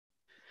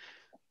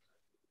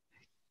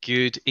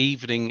Good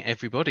evening,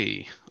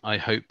 everybody. I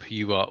hope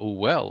you are all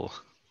well.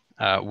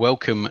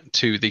 Welcome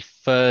to the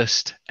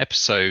first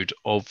episode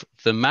of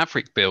the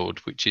Maverick build,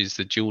 which is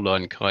the dual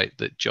line kite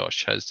that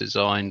Josh has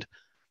designed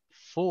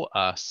for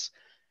us.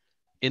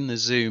 In the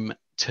Zoom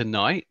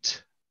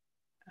tonight,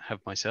 I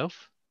have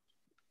myself,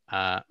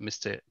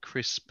 Mr.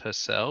 Chris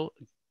Purcell.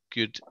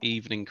 Good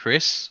evening,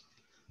 Chris.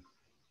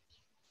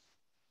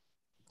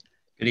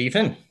 Good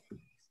evening.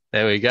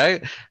 There we go.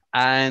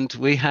 And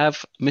we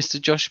have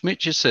Mr. Josh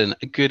Mitchison.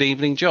 Good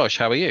evening, Josh.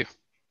 How are you?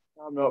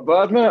 I'm not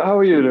bad, mate. How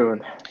are you doing?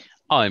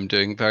 I'm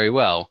doing very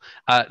well.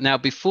 Now,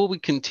 before we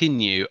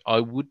continue, I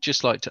would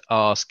just like to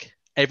ask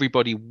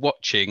everybody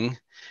watching.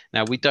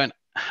 Now, we don't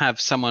have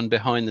someone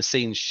behind the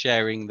scenes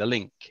sharing the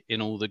link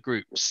in all the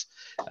groups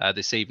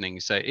this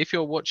evening. So if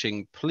you're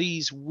watching,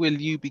 please will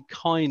you be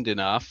kind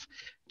enough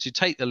to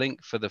take the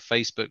link for the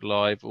Facebook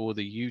Live or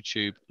the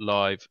YouTube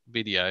Live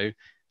video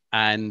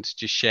and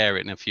just share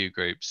it in a few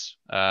groups,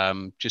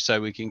 just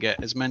so we can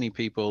get as many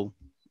people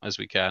as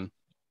we can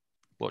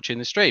watching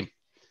the stream.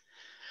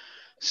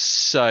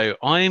 So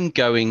I'm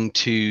going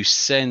to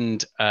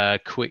send a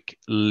quick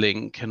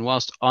link. And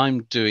whilst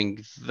I'm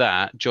doing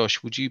that,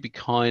 Josh, would you be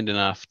kind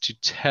enough to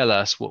tell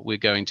us what we're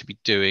going to be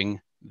doing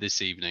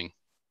this evening?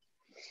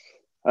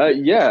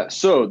 Yeah,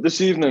 so this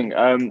evening,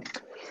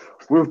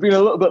 we've been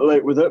a little bit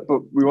late with it,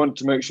 but we wanted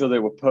to make sure they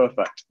were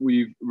perfect.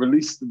 We've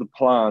released the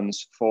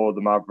plans for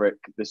the Maverick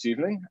this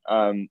evening.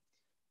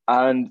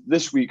 And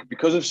this week,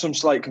 because of some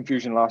slight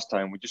confusion last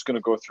time, we're just going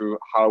to go through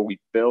how we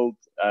build,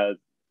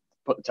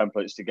 put the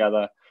templates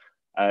together,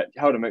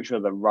 how to make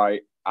sure they're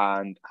right,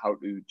 and how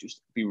to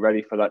just be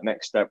ready for that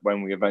next step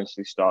when we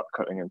eventually start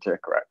cutting and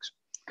take corrects.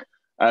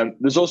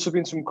 There's also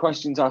been some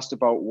questions asked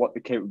about what the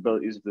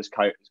capabilities of this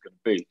kite is going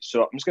to be.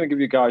 So I'm just going to give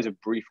you guys a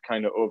brief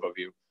kind of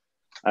overview.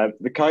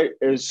 The kite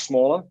is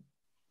smaller.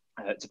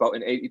 It's about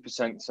an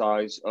 80%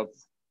 size of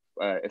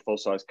a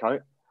full-size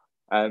kite.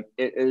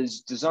 It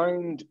is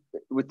designed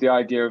with the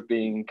idea of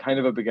being kind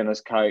of a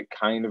beginner's kite,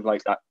 kind of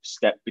like that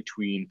step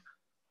between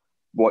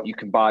what you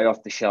can buy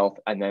off the shelf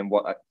and then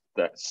what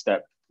that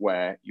step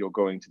where you're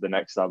going to the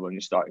next level and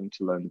you're starting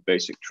to learn the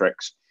basic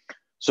tricks.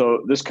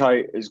 So this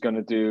kite is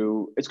going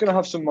to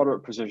have some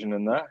moderate precision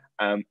in there,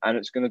 and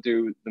it's going to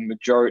do the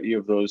majority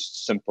of those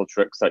simple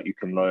tricks that you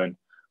can learn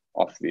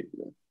off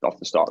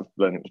the start of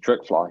learning to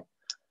trick fly.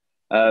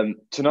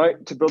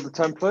 Tonight, to build the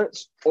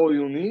templates, all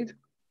you'll need,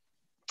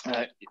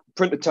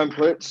 print the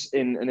templates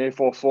in an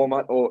A4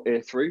 format or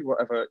A3,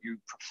 whatever you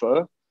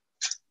prefer.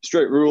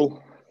 Straight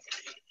rule,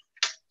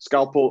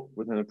 scalpel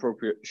with an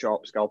appropriate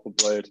sharp scalpel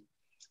blade,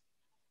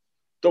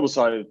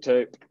 double-sided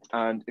tape,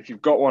 and if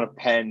you've got one, a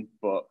pen,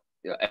 but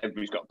yeah,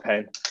 everybody's got a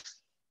pen.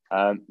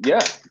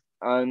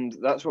 And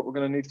that's what we're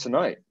going to need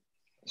tonight.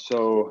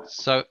 So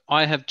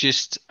I have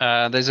just,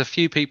 there's a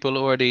few people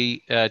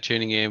already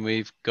tuning in.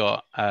 We've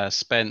got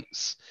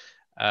Spence,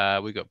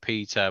 we've got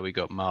Peter, we've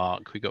got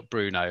Mark, we've got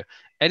Bruno.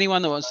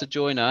 Anyone that wants to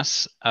join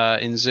us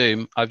in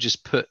Zoom, I've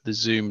just put the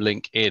Zoom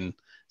link in.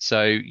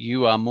 So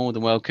you are more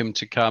than welcome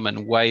to come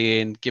and weigh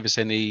in, give us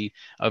any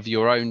of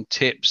your own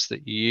tips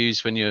that you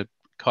use when you're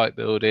kite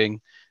building.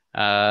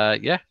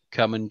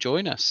 Come and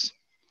join us.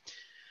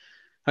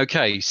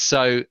 Okay,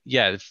 so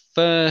yeah,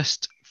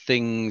 first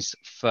things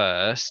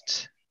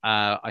first,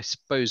 I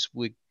suppose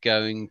we're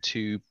going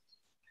to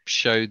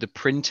show the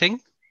printing,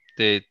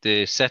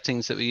 the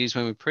settings that we use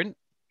when we print.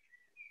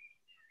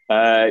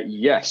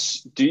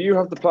 Yes. Do you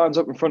have the plans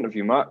up in front of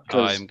you, Matt?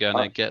 I'm going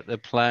to get the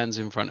plans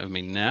in front of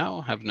me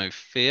now. Have no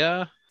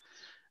fear.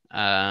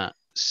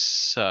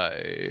 So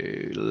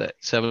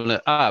let's have a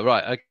look.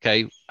 Right.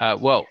 Okay.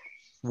 Well,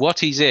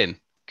 Watty's in.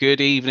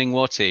 Good evening,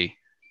 Watty.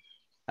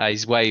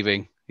 He's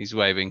waving. He's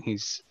waving.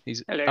 He's.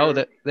 Hello.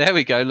 Oh, there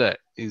we go. Look,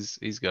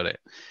 he's got it.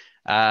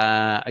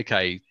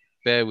 Okay.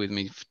 Bear with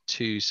me for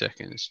 2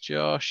 seconds,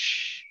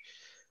 Josh.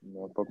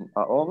 No problem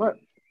at all,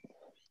 mate.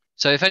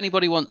 So if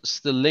anybody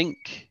wants the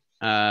link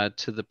to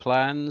the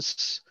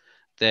plans,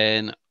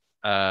 then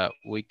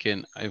we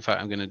can, in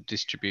fact, I'm going to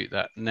distribute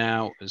that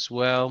now as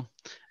well.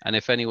 And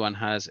if anyone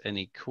has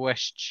any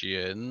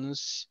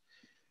questions,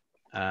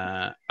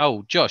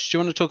 Josh, do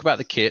you want to talk about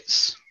the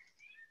kits?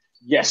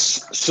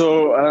 Yes.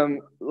 So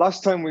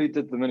last time we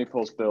did the mini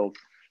pulse build,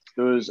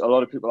 there was a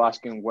lot of people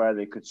asking where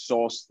they could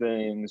source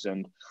things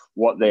and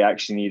what they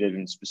actually needed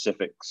in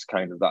specifics,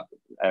 kind of that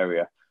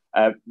area.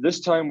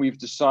 This time we've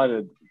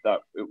decided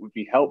that it would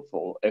be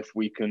helpful if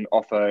we can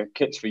offer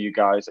kits for you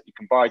guys that you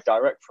can buy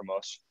direct from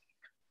us.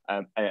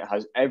 And it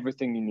has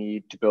everything you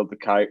need to build the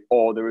kite,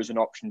 or there is an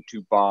option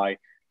to buy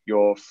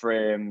your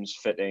frames,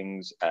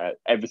 fittings,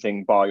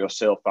 everything bar your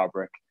sail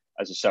fabric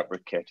as a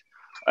separate kit.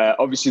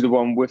 Obviously, the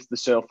one with the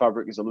sail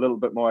fabric is a little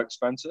bit more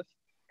expensive,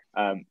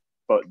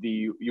 but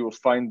you will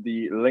find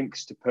the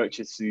links to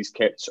purchase these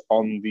kits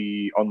on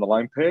the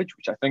line page,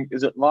 which I think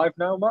is it live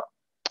now, Matt?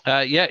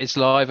 Yeah, it's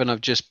live, and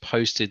I've just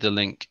posted the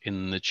link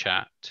in the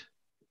chat.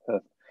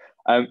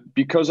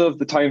 Because of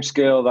the time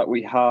scale that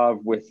we have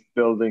with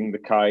building the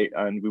kite,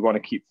 and we want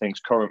to keep things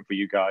current for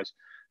you guys,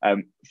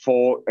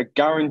 For a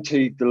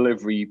guaranteed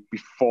delivery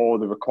before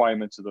the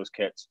requirements of those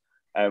kits,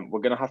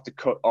 we're going to have to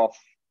cut off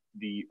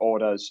the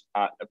orders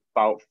at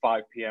about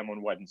 5 p.m.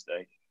 on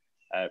Wednesday,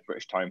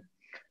 British time.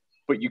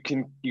 But you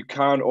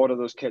can order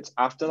those kits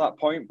after that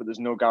point, but there's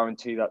no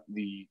guarantee that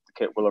the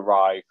kit will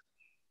arrive,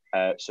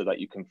 so that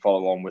you can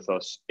follow on with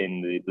us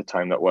in the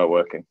time that we're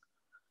working.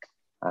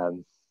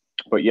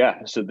 But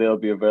yeah, so they'll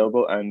be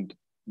available, and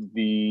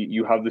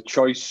you have the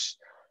choice.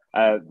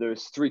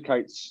 There's 3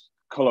 kites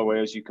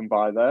colorways you can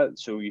buy there.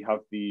 So you have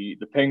the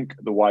pink,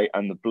 the white,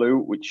 and the blue,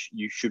 which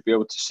you should be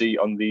able to see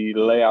on the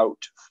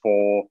layout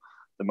for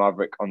the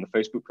Maverick on the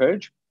Facebook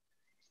page.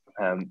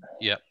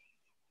 Yeah.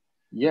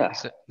 Yeah.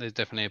 There's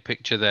definitely a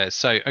picture there.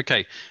 So,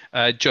 okay,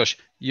 Josh,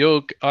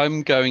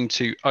 I'm going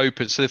to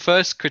open. So the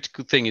first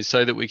critical thing is,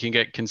 so that we can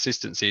get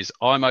consistencies,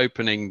 I'm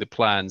opening the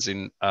plans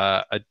in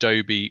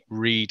Adobe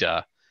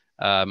Reader.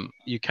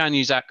 You can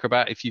use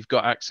Acrobat if you've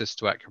got access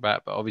to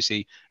Acrobat, but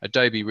obviously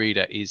Adobe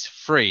Reader is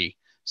free.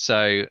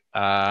 So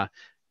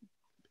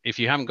if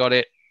you haven't got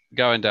it,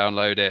 go and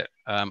download it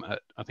at,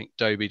 I think,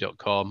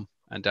 adobe.com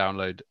and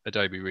download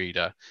Adobe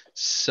Reader.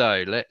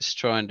 So let's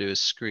try and do a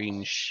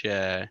screen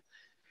share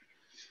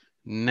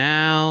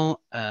now.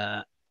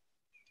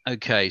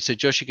 Okay, so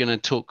Josh, you're going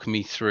to talk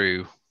me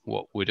through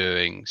what we're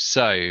doing.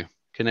 So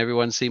can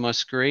everyone see my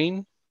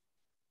screen?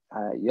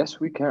 Yes,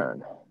 we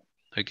can.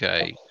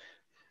 Okay,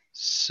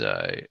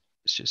 so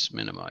let's just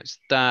minimize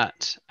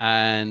that.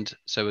 And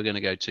so we're going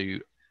to go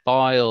to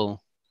File,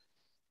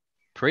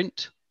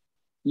 Print.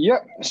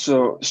 Yep.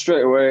 So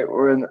straight away,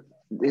 we're in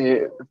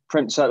the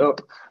print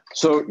setup.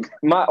 So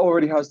Matt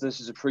already has this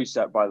as a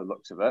preset by the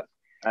looks of it.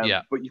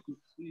 Yeah. But you can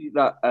see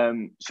that,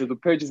 so the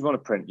pages you want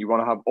to print, you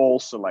want to have all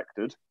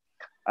selected.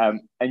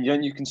 And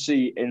then you can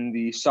see in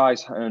the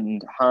size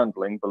and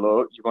handling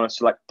below, you want to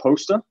select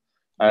poster.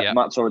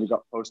 Matt's already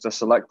got poster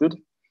selected.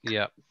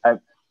 Yeah.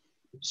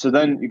 So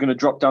then you're going to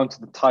drop down to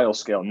the tile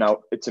scale.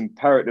 Now, it's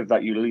imperative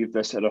that you leave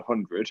this at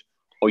 100,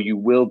 or you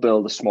will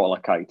build a smaller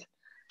kite.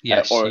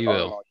 Yes, you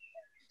will.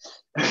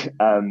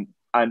 And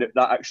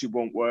that actually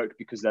won't work,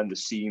 because then the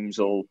seams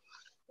they'll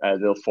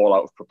fall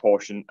out of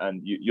proportion,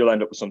 and you'll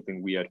end up with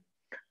something weird.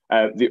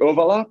 The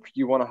overlap,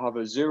 you want to have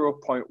a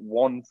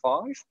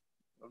 0.15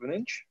 of an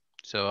inch.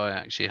 So I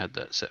actually had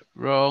that set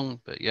wrong,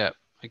 but yeah,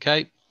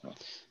 okay. You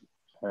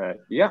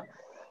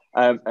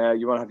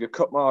want to have your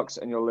cut marks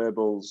and your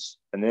labels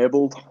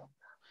enabled.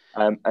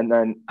 And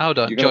then hold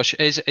on, Josh,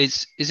 is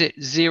it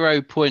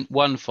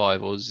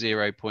 0.15 or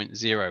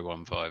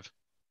 0.015?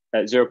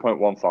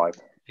 0.15.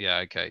 Yeah,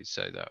 okay,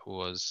 so that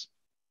was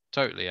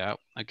totally out.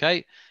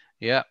 Okay,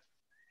 yeah.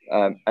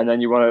 And then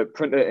you want to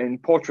print it in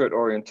portrait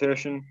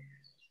orientation.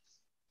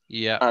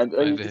 Yeah, and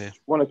over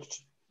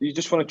you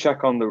just want to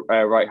check on the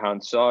right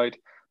hand side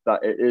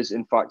that it is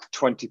in fact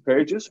 20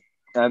 pages.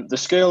 The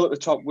scale at the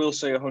top will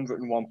say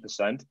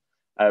 101%,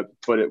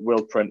 but it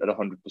will print at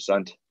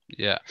 100%.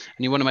 Yeah,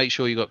 and you want to make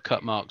sure you got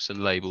cut marks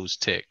and labels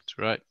ticked,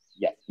 right?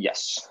 Yeah.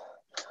 Yes.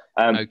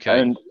 Okay.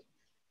 And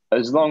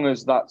as long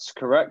as that's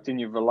correct and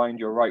you've aligned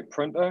your right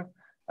printer,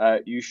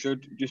 you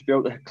should just be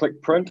able to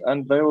click print,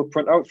 and they will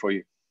print out for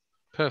you.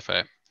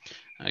 Perfect.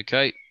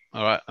 Okay.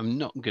 All right. I'm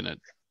not gonna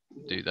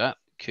do that,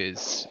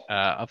 because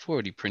I've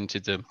already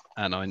printed them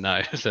and I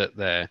know that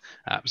they're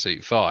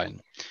absolutely fine.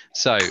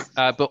 So,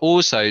 but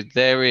also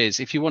there is,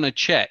 if you want to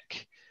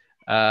check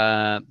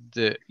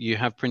that you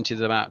have printed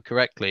them out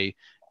correctly,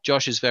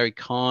 Josh has very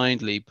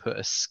kindly put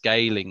a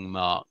scaling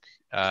mark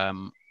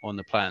on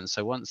the plan.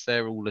 So once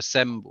they're all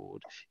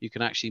assembled, you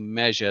can actually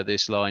measure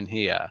this line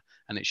here,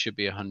 and it should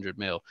be 100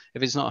 mil.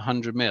 If it's not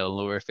 100 mil,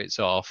 or if it's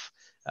off,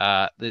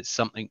 there's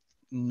something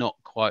not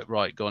quite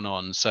right gone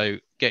on. So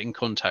get in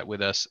contact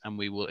with us, and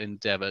we will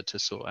endeavor to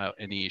sort out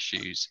any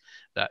issues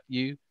that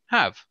you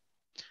have.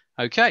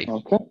 Okay.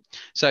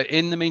 So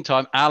in the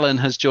meantime, Alan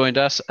has joined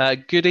us.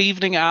 Good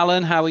evening,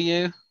 Alan. How are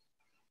you?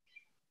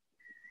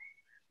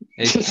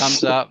 His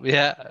thumbs up.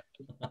 Yeah.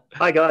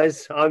 Hi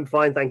guys, I'm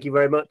fine, thank you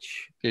very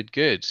much. Good.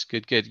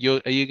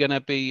 Are you going to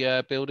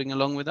be building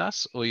along with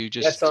us, or you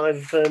just?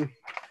 Yes,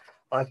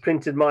 I've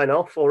printed mine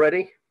off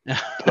already.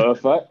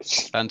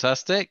 Perfect.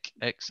 Fantastic.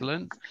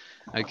 Excellent.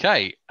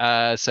 Okay.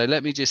 So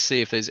let me just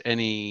see if there's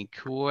any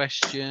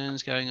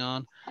questions going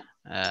on.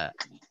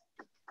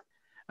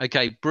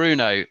 Okay,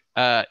 Bruno,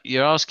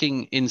 you're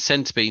asking in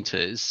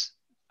centimeters.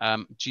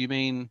 Do you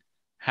mean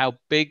how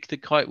big the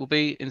kite will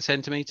be in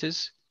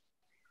centimeters?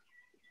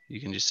 You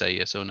can just say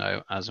yes or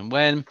no, as and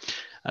when.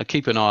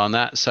 Keep an eye on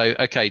that. So,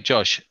 okay,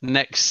 Josh,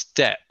 next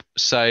step.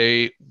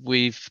 So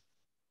we've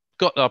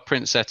got our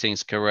print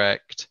settings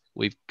correct.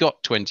 We've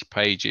got 20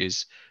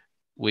 pages.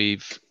 I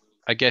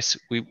guess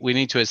we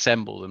need to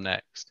assemble them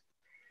next.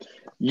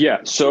 Yeah.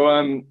 So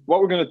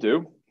what we're going to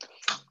do,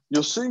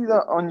 you'll see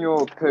that on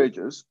your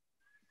pages,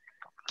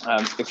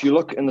 if you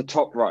look in the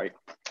top right,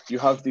 you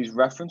have these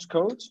reference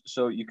codes.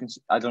 So you can,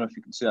 I don't know if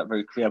you can see that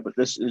very clear, but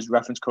this is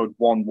reference code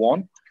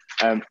 11.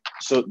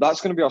 So that's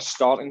going to be our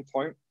starting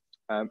point.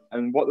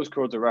 And what those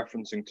codes are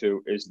referencing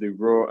to is the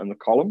row and the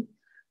column.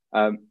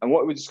 And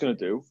what we're just going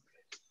to do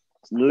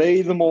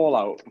lay them all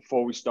out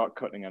before we start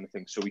cutting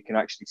anything so we can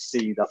actually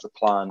see that the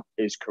plan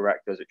is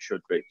correct as it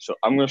should be. So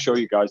I'm going to show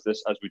you guys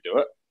this as we do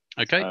it.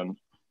 Okay.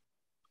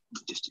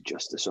 Just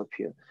adjust this up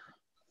here.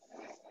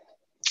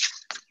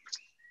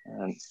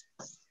 And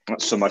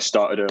that's some I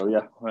started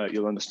earlier.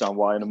 You'll understand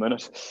why in a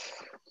minute.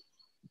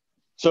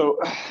 So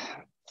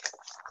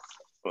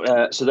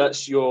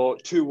that's your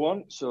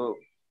 2-1. So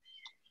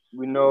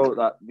we know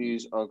that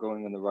these are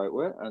going in the right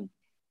way. And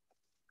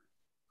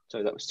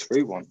sorry, that was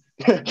 3-1.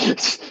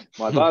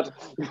 My bad.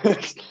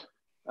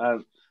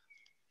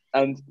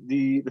 And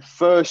the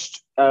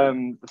first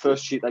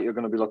sheet that you're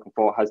going to be looking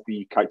for has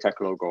the Kitech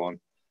logo on.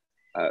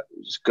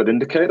 It's a good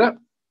indicator.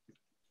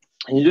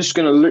 And you're just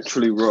going to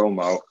literally roll them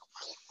out,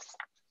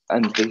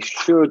 and they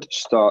should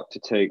start to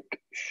take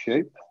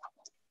shape.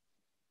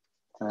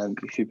 And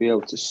you should be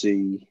able to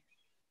see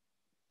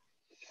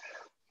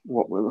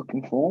what we're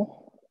looking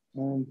for.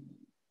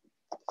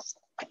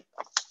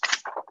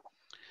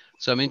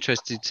 So I'm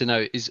interested to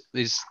know is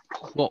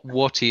what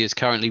Watty is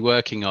currently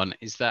working on.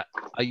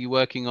 Are you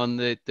working on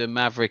the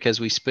Maverick as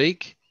we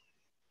speak?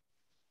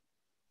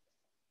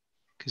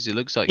 Because it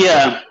looks like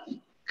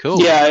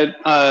cool. Yeah,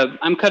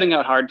 I'm cutting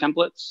out hard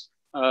templates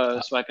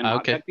so I can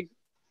hot copy.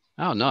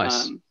 Oh,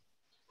 nice.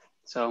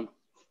 So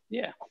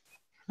yeah.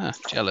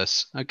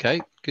 Jealous. Okay,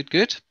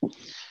 good.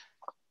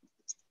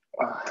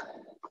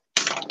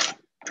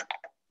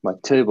 My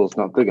table's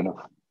not big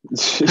enough.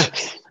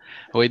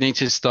 We need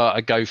to start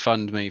a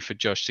GoFundMe for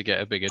Josh to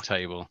get a bigger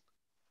table.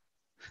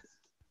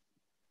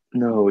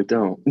 No, we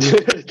don't.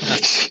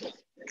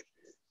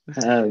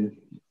 I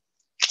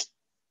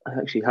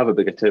actually have a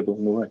bigger table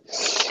in the way.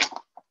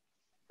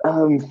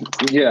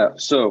 Yeah,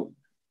 so.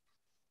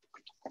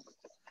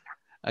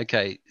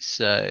 Okay,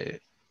 so.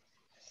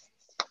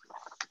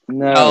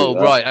 No. Oh,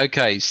 right.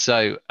 Okay,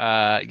 so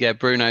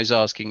Bruno's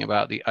asking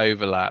about the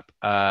overlap.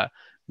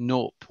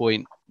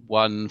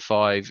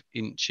 0.15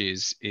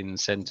 inches in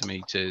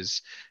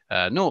centimeters,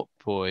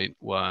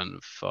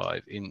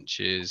 0.15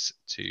 inches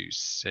to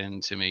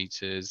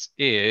centimeters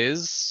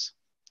is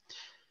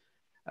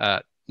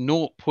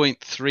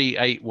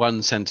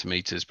 0.381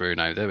 centimeters,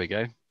 Bruno. There we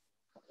go.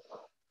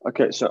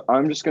 Okay, so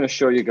I'm just going to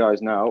show you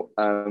guys now.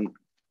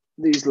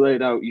 These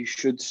laid out, you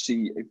should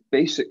see a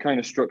basic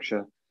kind of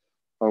structure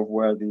of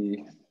where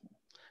the...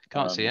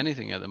 Can't see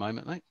anything at the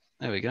moment, mate.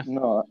 There we go.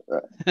 No,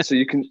 so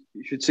you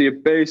should see a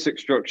basic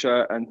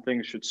structure and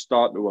things should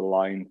start to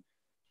align.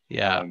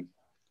 Yeah,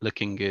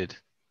 looking good.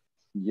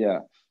 Yeah.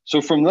 So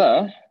from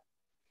there,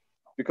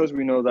 because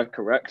we know they're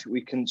correct,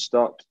 we can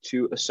start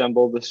to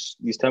assemble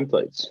these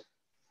templates.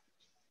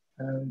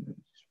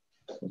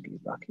 Plug you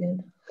back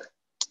in.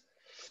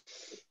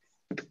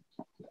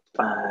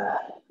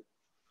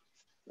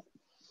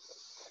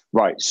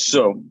 Right.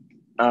 So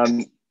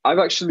I've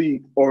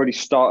actually already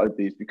started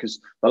these because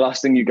the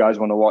last thing you guys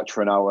want to watch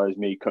for an hour is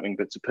me cutting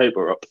bits of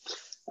paper up.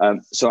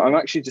 So I'm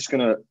actually just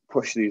going to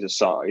push these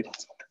aside.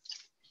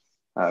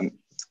 And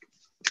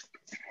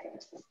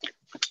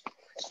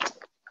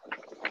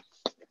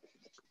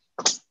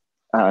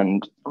I'm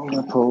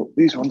going to pull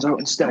these ones out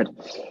instead.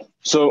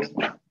 So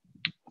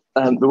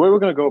the way we're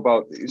going to go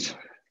about these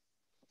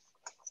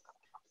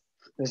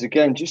is,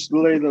 again, just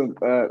lay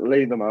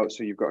them out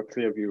so you've got a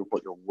clear view of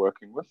what you're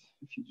working with.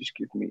 If you just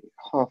give me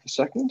half a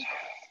second.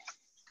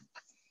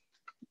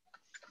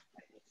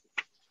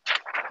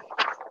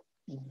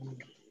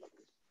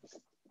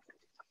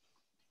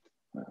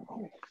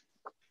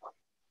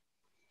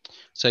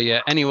 So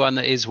yeah, anyone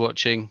that is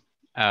watching,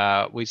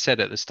 we said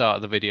at the start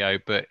of the video,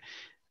 but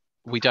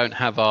we don't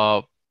have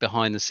our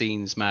behind the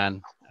scenes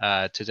man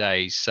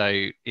today.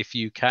 So if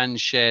you can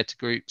share to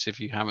groups, if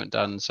you haven't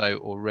done so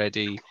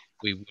already,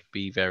 we would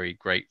be very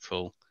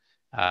grateful.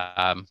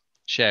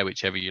 Share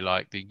whichever you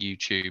like, the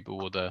YouTube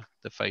or the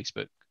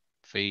Facebook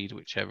feed,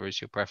 whichever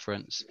is your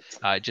preference.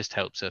 It just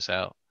helps us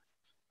out.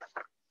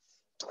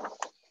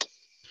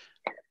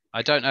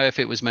 I don't know if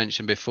it was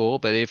mentioned before,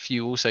 but if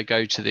you also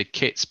go to the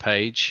kits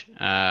page,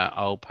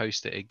 I'll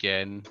post it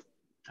again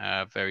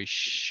very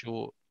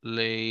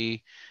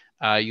shortly.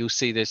 You'll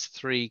see there's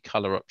 3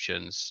 color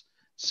options.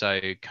 So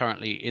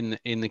currently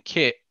in the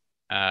kit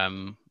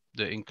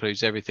that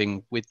includes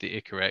everything with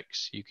the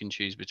Icarex, you can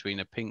choose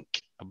between a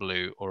pink, a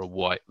blue, or a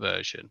white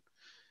version.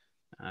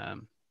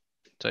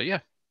 So yeah.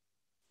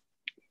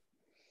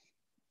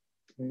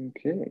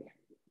 Okay.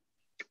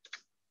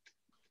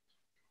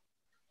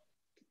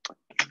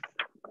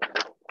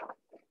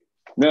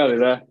 Nearly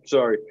there.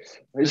 Sorry.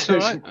 It's all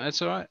right.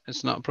 It's all right.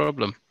 It's not a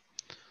problem.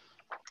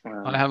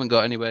 I haven't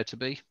got anywhere to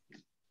be.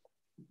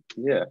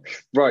 Yeah.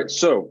 Right.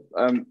 So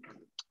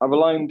I've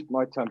aligned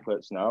my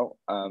templates now,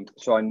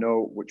 so I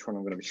know which one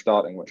I'm going to be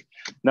starting with.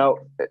 Now,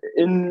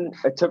 in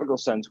a typical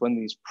sense, when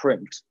these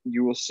print,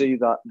 you will see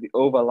that the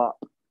overlap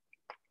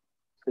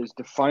is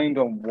defined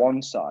on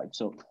one side.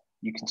 So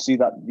you can see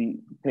that the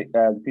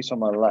piece on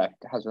my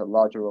left has a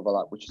larger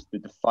overlap, which is the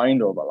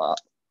defined overlap.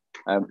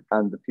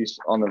 And the piece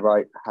on the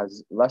right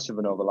has less of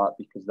an overlap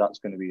because that's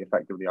going to be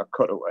effectively our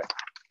cutaway.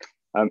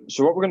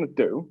 So what we're going to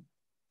do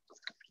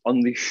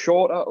On the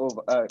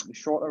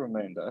shorter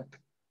remainder,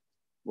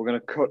 we're going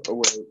to cut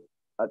away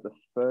at the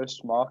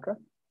first marker.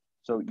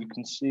 So you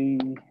can see,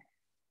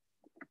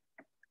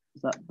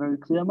 is that very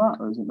clear, Matt,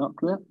 or is it not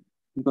clear?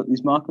 You've got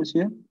these markers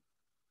here.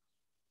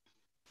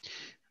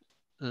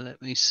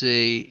 Let me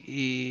see.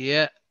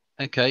 Yeah.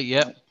 Okay.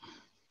 Yep.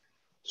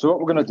 So what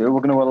we're going to do,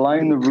 we're going to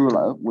align the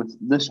ruler with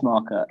this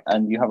marker,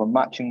 and you have a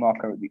matching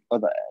marker at the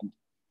other end.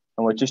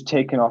 And we're just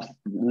taking off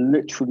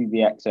literally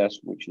the excess,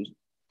 which is...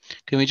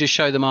 Can we just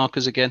show the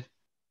markers again?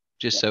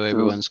 Just so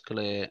everyone's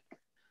clear.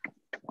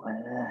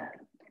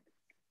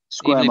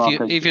 Square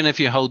markers. Even if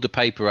you hold the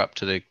paper up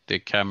to the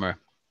camera.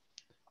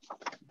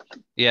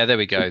 Yeah, there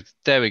we go.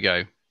 There we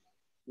go.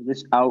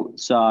 This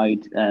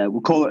outside,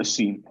 we'll call it a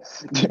seam.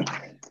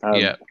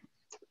 Yeah.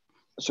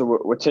 So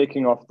we're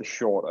taking off the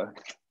shorter.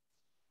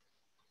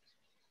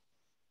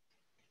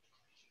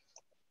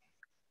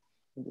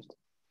 Just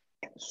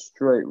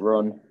straight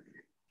run.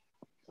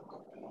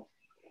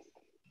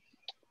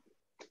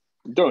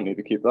 Don't need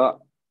to keep that.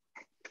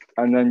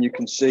 And then you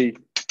can see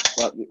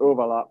that the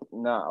overlap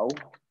now,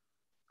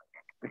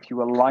 if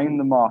you align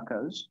the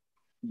markers,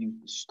 you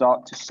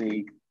start to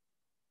see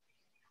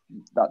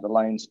that the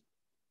lines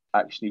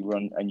actually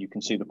run and you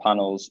can see the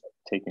panels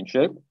taking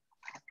shape.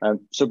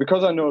 So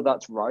because I know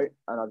that's right,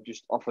 and I've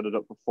just offered it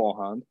up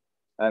beforehand,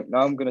 now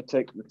I'm going to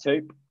take the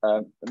tape.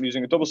 I'm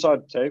using a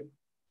double-sided tape,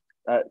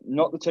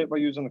 not the tape I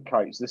use on the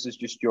kites. This is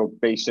just your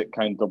basic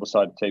kind of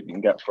double-sided tape you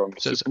can get from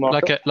So it's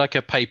supermarket. like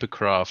a paper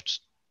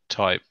craft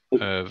type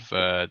of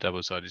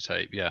double-sided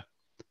tape. Yeah.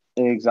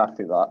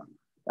 Exactly that.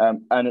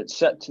 And it's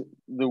set to,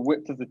 the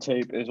width of the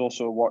tape is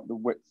also what the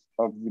width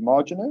of the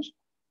margin is.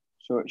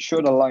 So it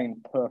should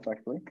align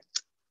perfectly.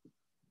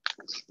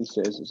 He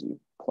says as he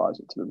applies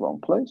it to the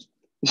wrong place.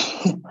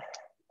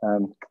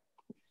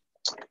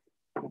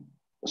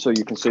 So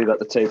you can see that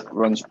the tape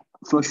runs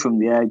flush from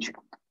the edge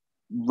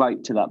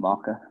right to that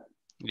marker.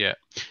 Yeah.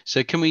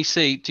 So can we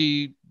see,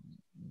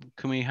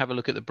 can we have a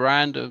look at the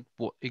brand of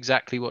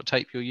exactly what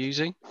tape you're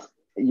using?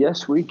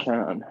 Yes, we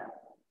can.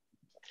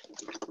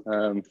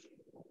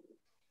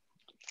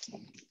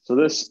 So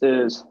this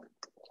is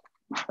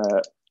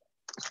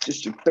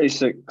just your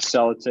basic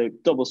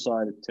sellotape,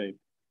 double-sided tape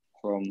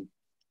from,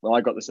 well,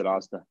 I got this at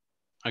Asda.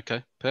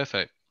 Okay,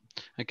 perfect.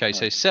 Okay,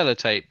 so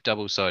sellotape,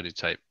 double-sided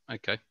tape.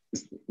 Okay.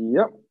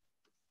 Yep.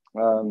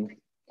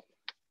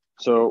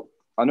 So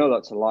I know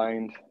that's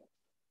aligned.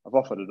 I've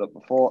offered it up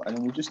before, and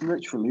then you're just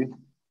literally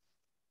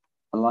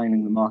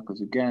aligning the markers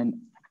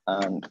again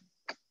and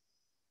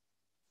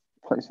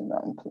placing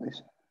that in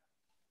place.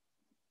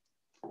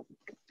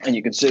 And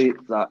you can see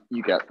that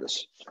you get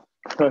this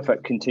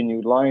perfect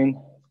continued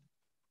line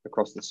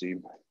across the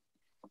seam.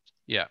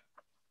 Yeah,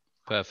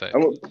 perfect.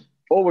 And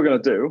all we're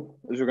going to do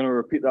is we're going to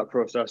repeat that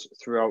process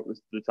throughout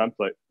the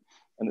template,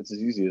 and it's as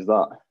easy as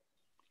that.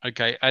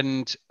 Okay,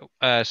 and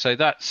so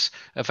that's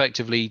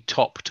effectively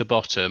top to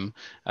bottom.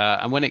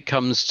 And when it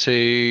comes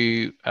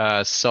to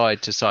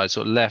side to side,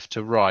 sort of left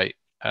to right,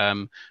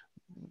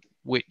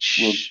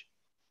 which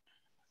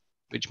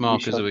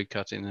markers are we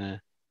cutting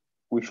there?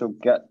 We shall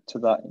get to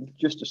that in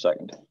just a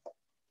second.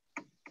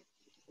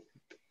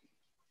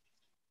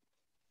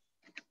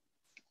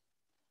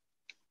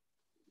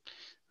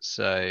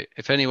 So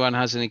if anyone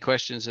has any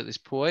questions at this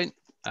point,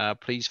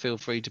 please feel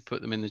free to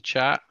put them in the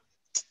chat,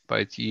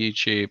 both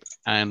YouTube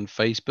and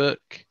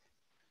Facebook.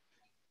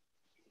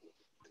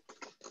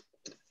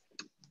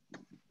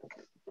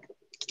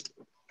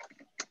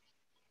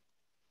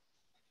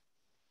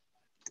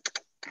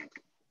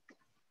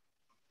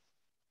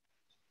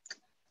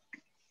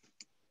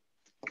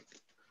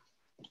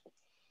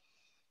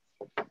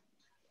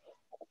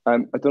 I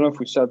don't know if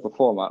we said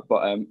before, Matt,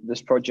 but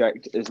this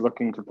project is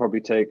looking to probably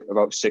take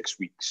about 6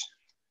 weeks.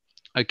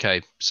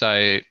 Okay,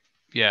 so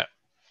yeah,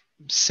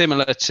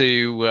 similar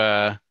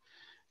to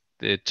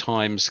the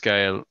time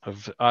scale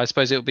of, I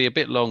suppose it'll be a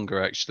bit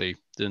longer actually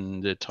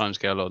than the time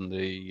scale on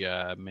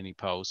the mini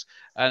poles.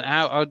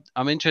 And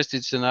I'm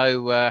interested to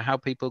know how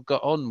people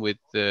got on with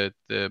the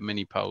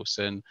mini poles,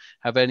 and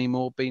have any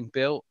more been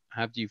built?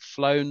 Have you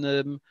flown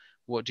them?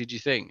 What did you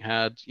think?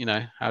 How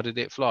did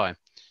it fly?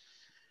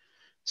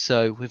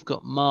 So we've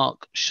got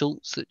Mark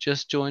Schultz that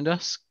just joined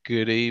us.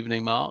 Good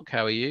evening, Mark.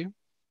 How are you?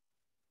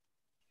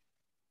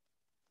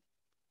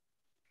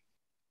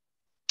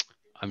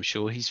 I'm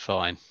sure he's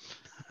fine.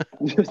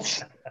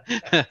 Sorry,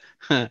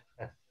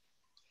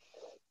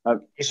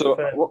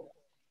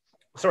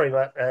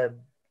 Matt,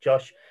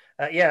 Josh.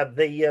 Yeah,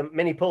 the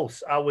Mini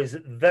Pulse. I was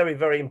very,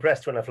 very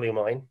impressed when I flew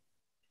mine.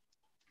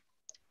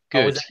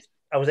 Good.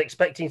 I was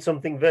expecting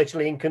something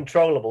virtually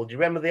incontrollable. Do you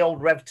remember the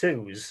old Rev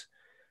 2s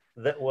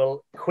that were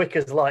quick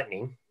as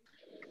lightning?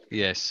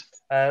 Yes.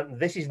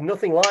 This is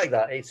nothing like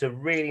that. It's a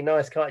really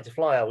nice kite to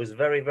fly. I was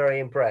very,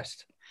 very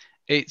impressed.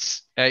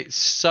 It's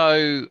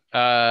so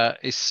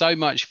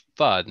much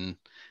fun.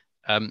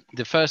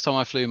 The first time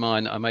I flew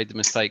mine, I made the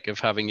mistake of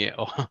having it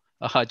on.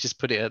 I just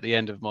put it at the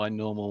end of my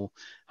normal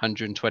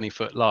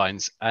 120-foot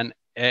lines, and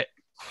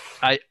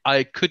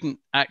I couldn't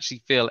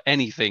actually feel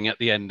anything at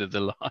the end of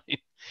the line.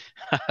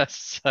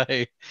 So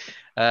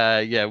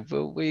Yeah,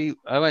 well,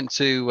 I went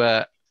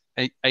to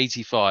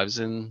 85s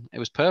and it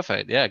was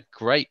perfect. Yeah,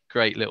 great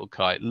little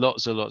kite.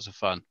 Lots of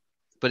fun.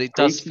 But it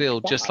does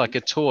feel just like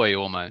a toy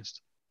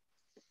almost.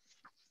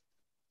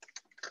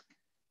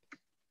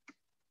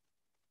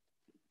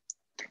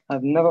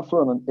 I've never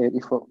flown on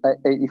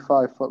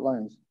 85 foot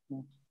lines.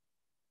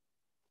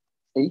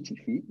 80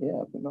 feet,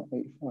 yeah, but not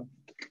 85.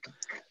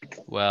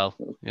 Well,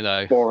 you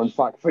know, boring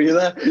fact for you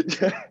there.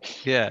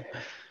 yeah.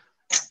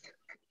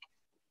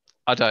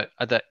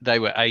 They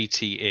were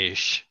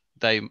 80-ish.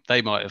 They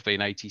might have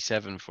been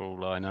 87 for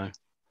all I know.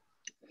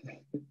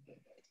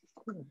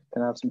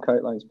 Can I have some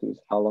kite lines, please?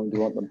 How long do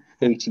you want them?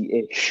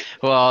 80-ish.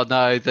 Well,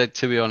 no,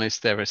 to be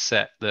honest, they're a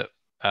set that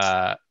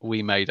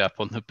we made up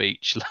on the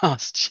beach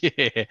last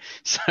year.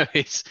 So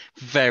it's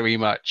very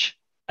much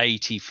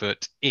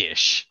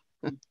 80-foot-ish.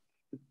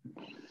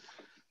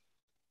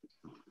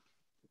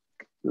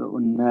 So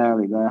we're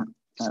nearly there.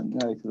 And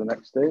nearly to the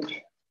next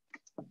stage.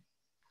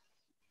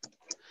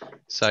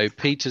 So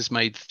Peter's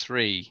made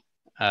 3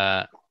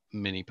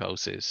 mini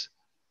pulses.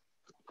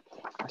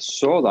 I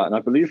saw that, and I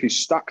believe he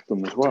stacked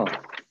them as well.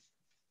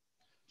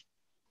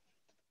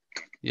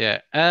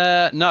 Yeah.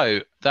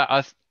 No,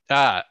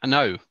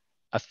 no.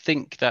 I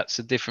think that's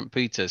a different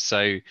Peter.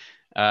 So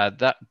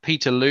that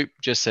Peter Loop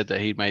just said that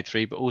he'd made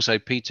 3, but also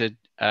Peter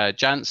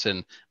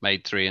Jansen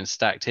made 3 and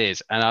stacked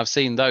his. And I've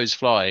seen those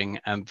flying,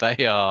 and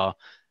they are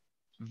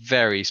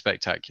very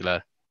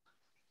spectacular.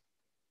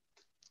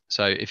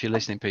 So if you're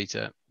listening,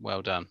 Peter,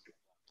 well done.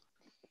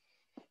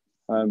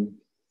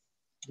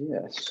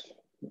 Yes.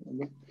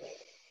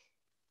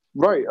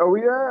 Right. Are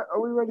we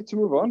ready to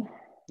move on?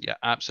 Yeah,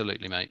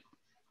 absolutely, mate.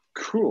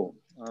 Cool.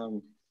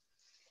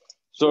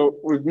 So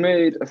we've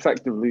made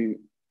effectively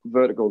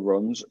vertical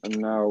runs, and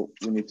now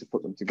we need to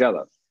put them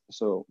together.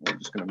 So we're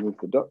just going to move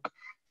the duck.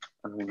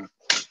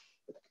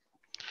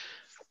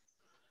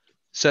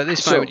 So at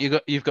this moment,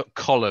 you've got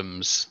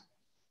columns.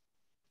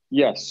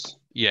 Yes.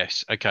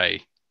 Yes.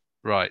 Okay.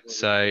 Right.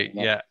 So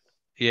yeah.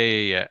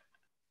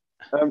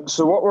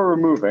 So what we're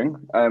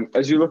removing,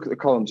 as you look at the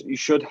columns, you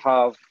should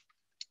have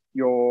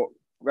your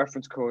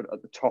reference code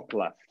at the top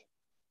left.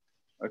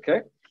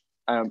 Okay.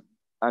 And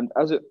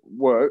as it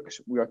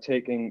works, we are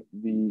taking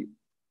the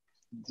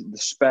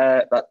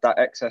spare that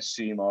excess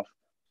seam off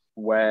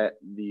where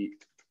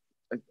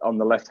on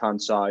the left hand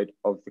side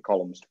of the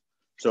columns.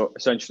 So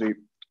essentially,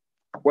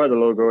 where the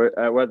logo,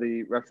 where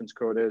the reference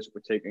code is,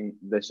 we're taking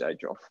this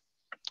edge off.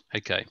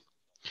 Okay.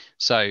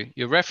 So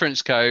your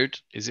reference code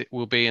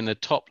will be in the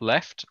top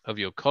left of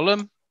your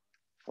column,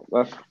 Top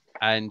left.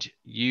 And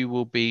you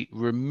will be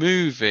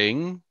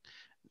removing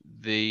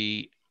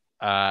the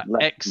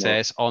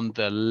excess on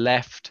the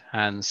left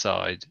hand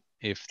side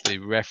if the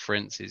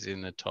reference is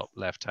in the top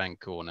left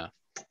hand corner.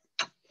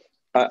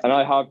 And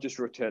I have just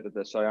rotated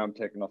this, so I am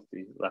taking off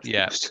the left.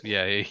 Yeah.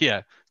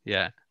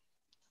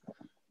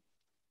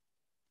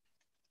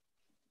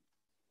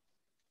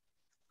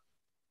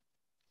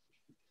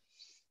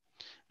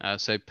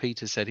 So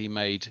Peter said he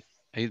made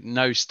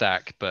no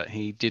stack, but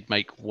he did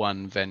make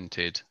 1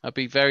 vented. I'd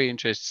be very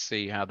interested to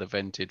see how the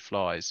vented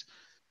flies,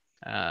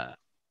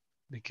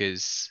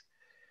 because,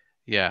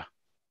 yeah,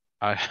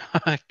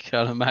 I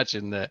can't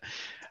imagine that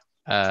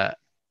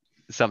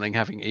something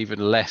having even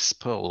less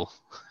pull.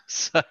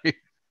 So I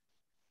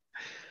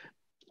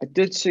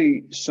did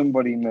see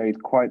somebody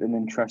made quite an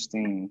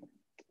interesting,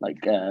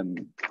 like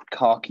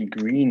khaki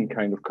green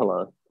kind of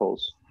color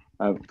pulse.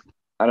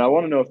 And I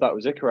want to know if that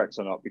was incorrect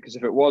or not, because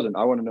if it wasn't,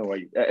 I want to know where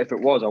if it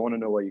was, I want to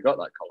know where you got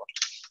that color.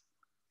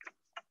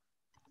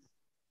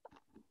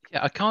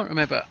 Yeah, I can't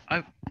remember.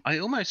 I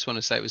almost want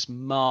to say it was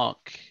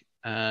Mark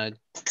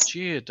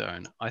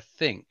Giordone, I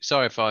think.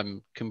 Sorry if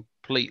I'm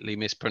completely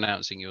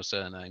mispronouncing your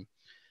surname.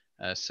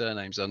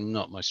 Surnames are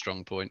not my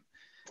strong point.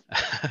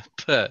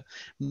 But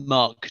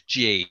Mark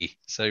G.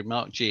 So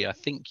Mark G, I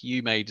think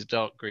you made a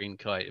dark green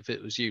kite. If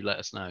it was you, let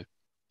us know.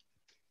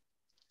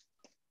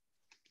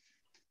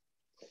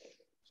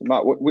 So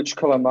Matt, which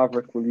color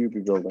Maverick will you be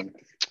building?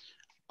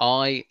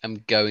 I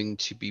am going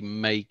to be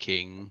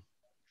making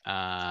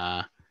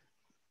a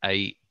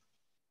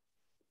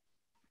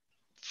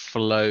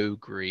flow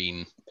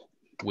green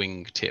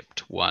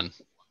wing-tipped one.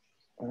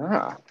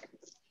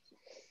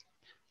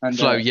 And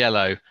flow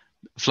yellow.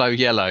 Sorry,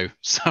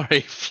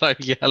 flow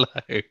yellow.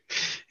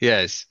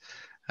 Yes.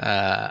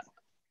 It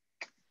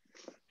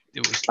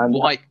was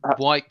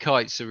white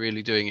kites are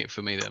really doing it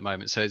for me at the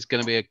moment. So it's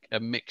going to be a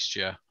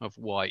mixture of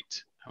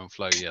white and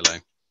flow yellow.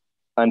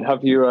 And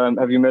have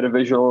you made a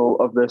visual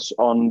of this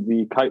on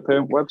the Kite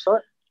Paint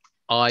website?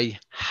 I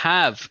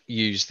have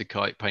used the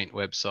Kite Paint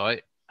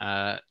website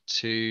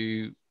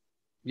to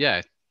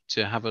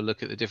have a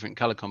look at the different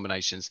color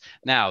combinations.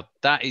 Now,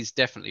 that is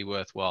definitely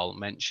worthwhile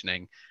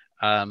mentioning.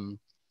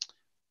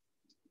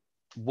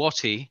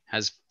 Watty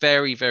has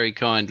very, very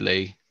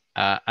kindly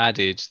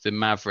added the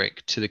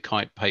Maverick to the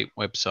Kite Paint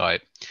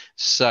website.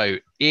 So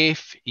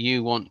if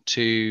you want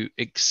to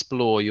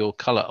explore your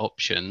color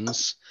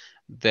options,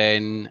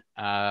 then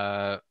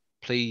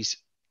please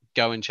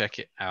go and check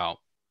it out.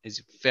 It's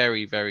a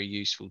very, very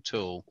useful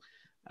tool.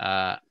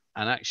 And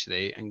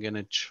actually, I'm going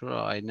to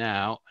try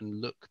now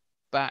and look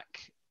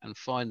back and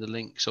find the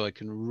link so I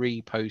can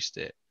repost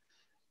it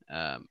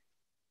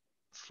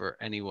for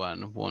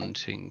anyone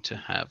wanting to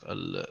have a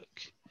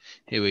look.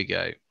 Here we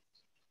go.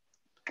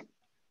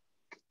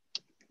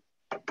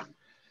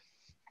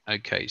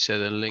 Okay, so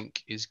the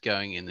link is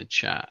going in the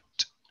chat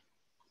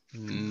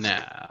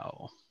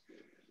now.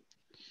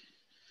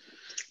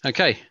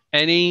 Okay,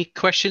 any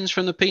questions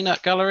from the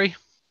peanut gallery?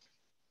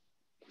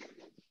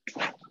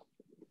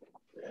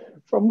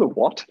 From the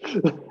what?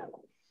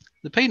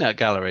 The peanut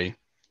gallery.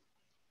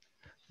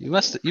 You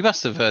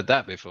must have heard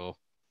that before.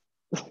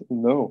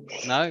 No.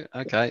 No?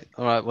 Okay.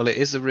 All right. Well, it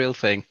is a real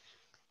thing.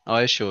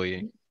 I assure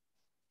you.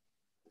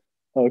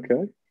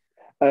 Okay.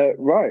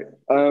 Right.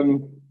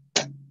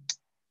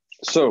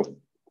 So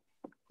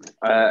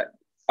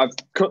I've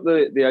cut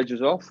the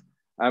edges off.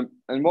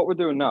 And what we're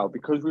doing now,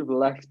 because we've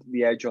left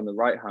the edge on the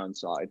right-hand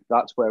side,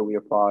 that's where we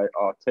apply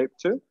our tape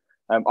to.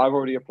 I've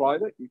already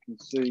applied it. You can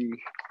see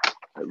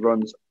it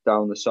runs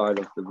down the side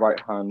of the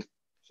right-hand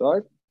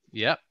side.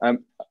 Yep.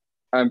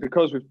 And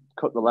because we've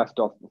cut the left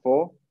off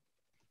before,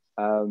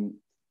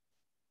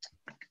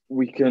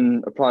 we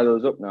can apply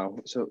those up now.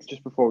 So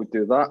just before we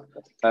do that,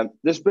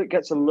 this bit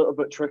gets a little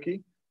bit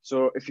tricky.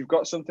 So if you've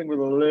got something with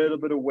a little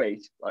bit of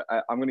weight,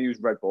 I'm going to use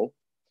Red Bull.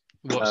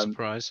 What a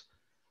surprise.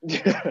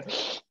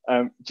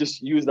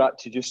 Just use that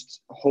to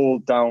just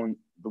hold down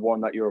the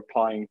one that you're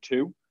applying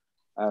to.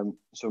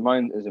 So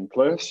mine is in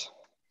place.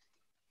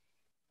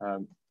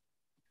 And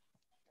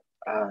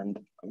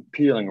I'm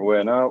peeling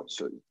away now.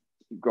 So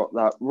you've got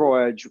that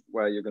raw edge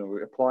where you're going to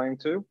be applying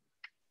to.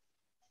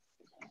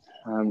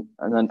 And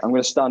then I'm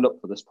going to stand up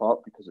for this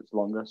part because it's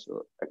longer.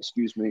 So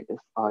excuse me if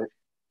my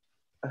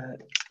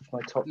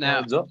top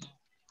line's up.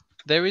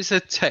 There is a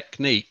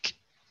technique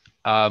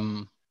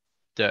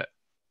that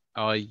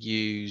I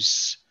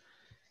use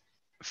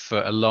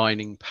for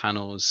aligning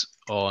panels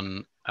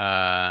on.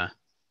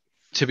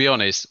 To be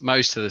honest,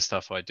 most of the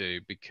stuff I do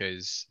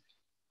because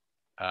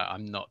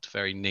I'm not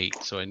very neat,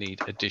 so I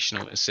need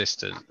additional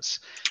assistance.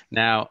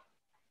 Now,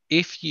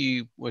 if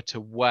you were to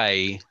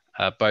weigh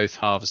both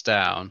halves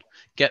down,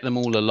 get them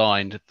all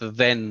aligned,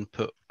 then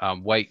put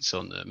weights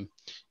on them,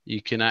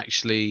 you can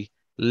actually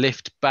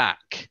lift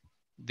back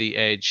the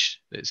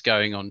edge that's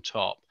going on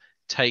top,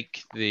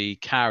 take the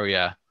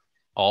carrier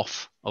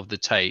off of the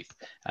tape,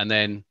 and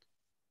then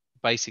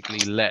basically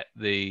let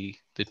the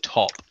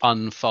top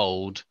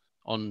unfold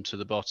onto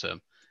the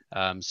bottom.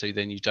 So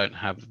then you don't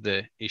have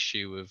the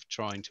issue of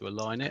trying to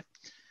align it.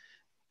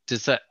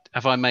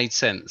 Have I made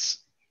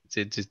sense?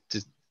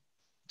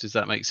 Does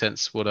that make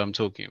sense what I'm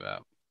talking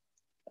about?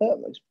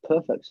 That makes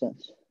perfect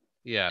sense.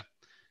 Yeah.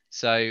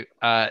 So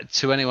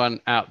to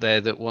anyone out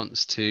there that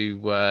wants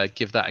to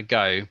give that a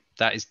go,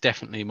 that is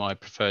definitely my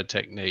preferred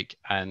technique.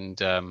 And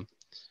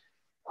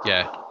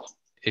yeah,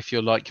 if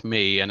you're like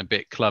me and a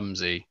bit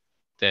clumsy,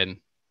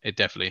 then it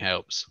definitely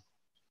helps.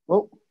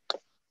 Oh,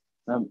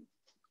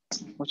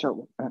 watch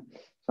out.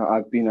 So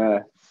I've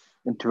been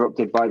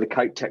interrupted by the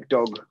Kite Tech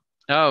dog.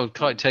 Oh,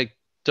 Kite Tech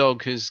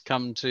dog has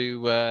come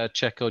to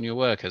check on your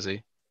work, has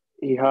he?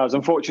 He has.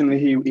 Unfortunately,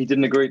 he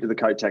didn't agree to the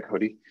Kite Tech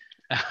hoodie.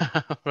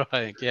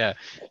 Right.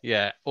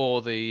 Yeah.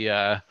 Or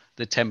the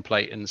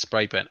template and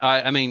spray pen.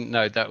 I mean,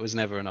 no, that was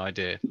never an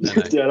idea. No.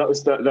 Yeah, that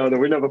was that. No,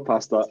 we never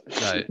passed that.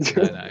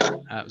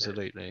 No,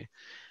 absolutely.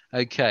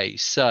 Okay,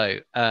 so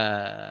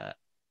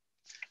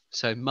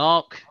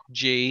Mark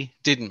G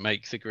didn't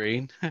make the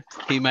green.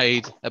 He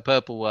made a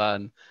purple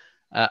one.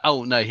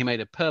 He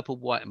made a purple,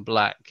 white, and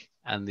black,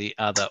 and the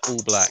other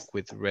all black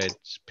with red,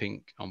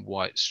 pink, and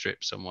white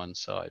strips on one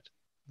side.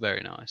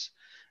 Very nice.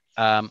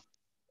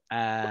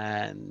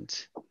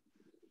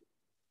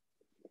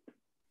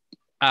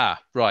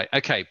 Right.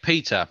 Okay,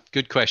 Peter,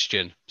 good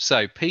question.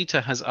 So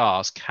Peter has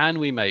asked, can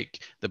we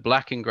make the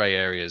black and gray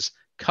areas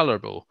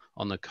colorable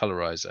on the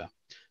colorizer?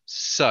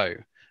 So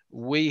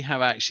we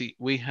had actually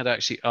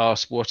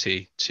asked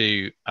Watty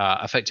to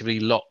effectively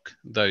lock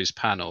those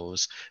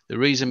panels. The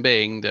reason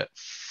being that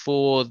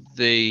for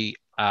the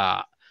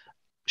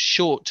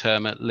short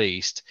term, at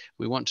least,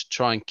 we want to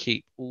try and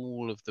keep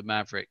all of the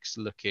Mavericks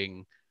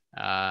looking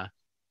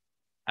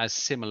as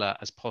similar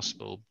as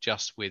possible,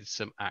 just with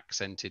some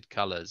accented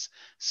colors.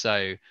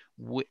 So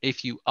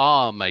if you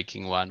are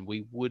making one,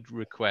 we would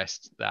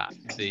request that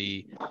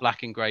the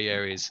black and gray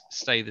areas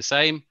stay the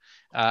same.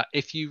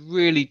 If you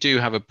really do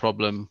have a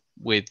problem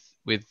with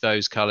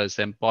those colors,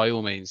 then by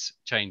all means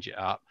change it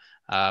up.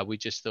 We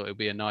just thought it would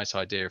be a nice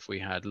idea if we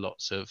had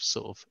lots of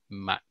sort of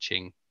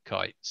matching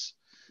kites.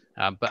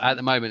 But at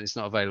the moment, it's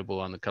not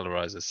available on the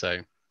colorizer, so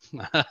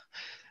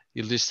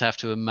you'll just have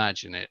to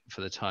imagine it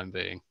for the time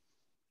being.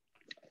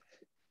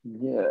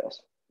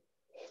 Yes.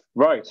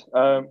 Right.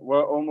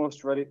 We're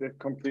almost ready to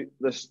complete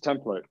this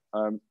template.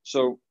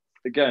 So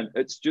again,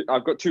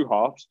 I've got two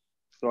halves.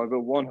 So I've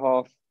got one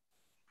half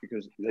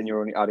because then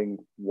you're only adding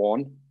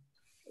one.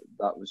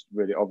 That was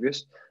really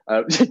obvious.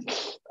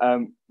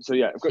 So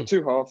yeah, I've got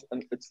two halves,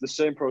 and it's the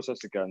same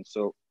process again.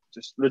 So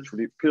just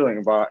literally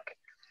peeling back.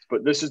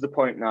 But this is the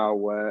point now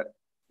where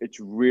it's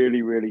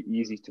really, really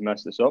easy to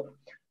mess this up.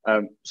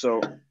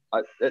 So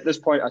at this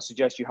point, I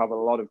suggest you have a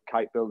lot of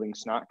kite building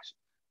snacks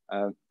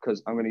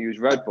because I'm going to use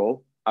Red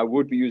Bull. I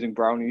would be using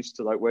brownies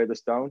to like weigh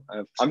this down.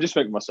 I'm just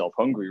making myself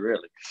hungry,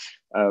 really.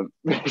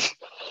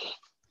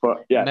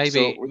 But yeah,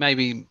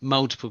 maybe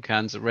multiple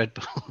cans of Red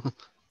Bull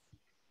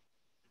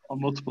or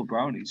multiple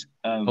brownies.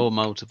 or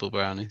multiple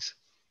brownies.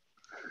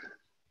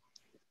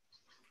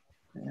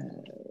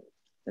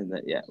 And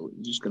then, yeah, we're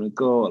just going to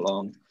go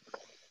along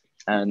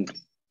and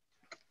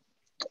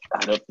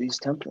add up these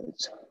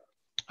templates.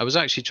 I was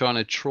actually trying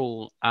to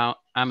trawl out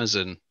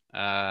Amazon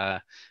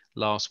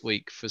last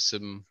week for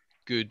some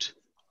good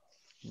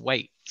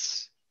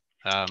weights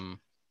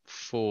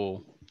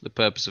for the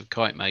purpose of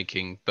kite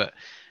making, but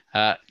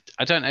I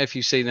don't know if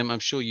you've seen them. I'm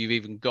sure you've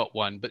even got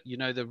one, but you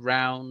know the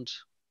round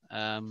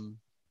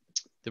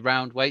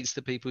weights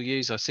that people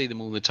use. I see them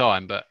all the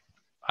time, but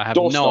I have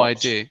no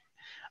idea.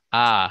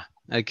 Ah,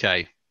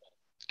 okay,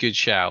 good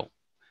shout.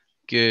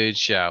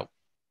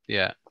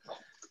 Yeah,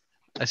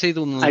 I see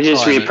them all the time. I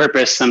just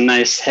repurposed some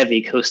nice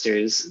heavy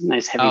coasters,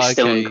 nice heavy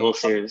stone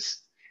coasters.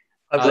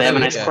 They have a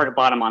nice quarter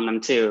bottom on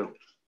them too.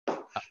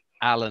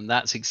 Alan,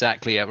 that's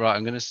exactly it. Right,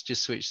 I'm going to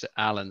just switch to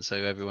Alan so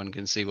everyone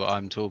can see what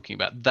I'm talking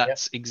about.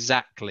 That's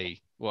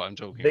exactly what I'm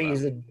talking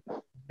about.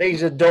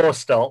 These are door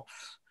stops,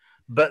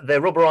 but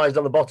they're rubberized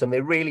on the bottom.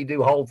 They really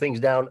do hold things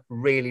down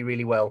really,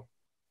 really well.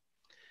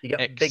 You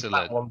get big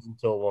fat ones and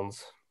tall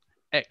ones.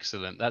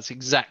 Excellent. That's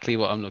exactly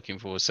what I'm looking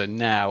for. So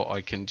now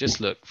I can just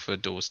look for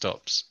door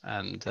stops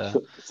and.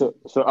 So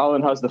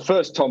Alan has the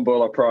first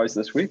Tombola prize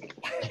this week.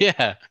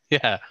 Yeah.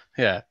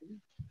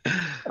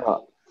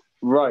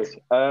 Right.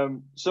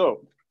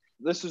 So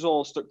this is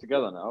all stuck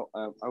together now.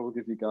 I will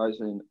give you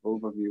guys an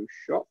overview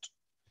shot.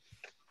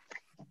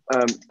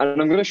 And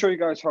I'm going to show you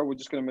guys how we're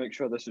just going to make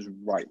sure this is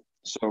right.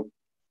 So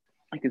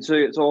you can see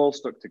it's all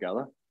stuck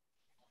together.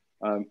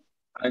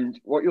 And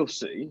what you'll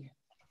see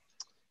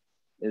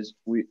is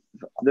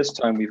this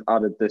time we've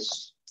added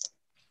this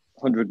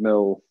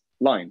 100mm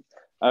line.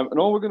 And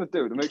all we're going to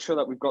do to make sure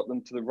that we've got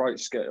them to the right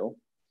scale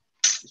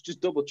is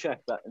just double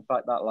check that, in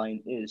fact, that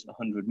line is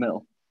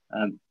 100mm.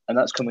 And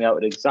that's coming out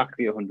at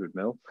exactly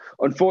 100mm.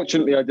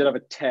 Unfortunately, I did have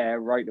a tear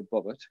right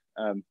above it.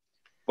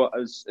 But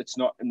as it's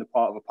not in the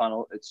part of a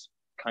panel, it's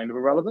kind of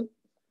irrelevant.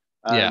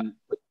 But yeah,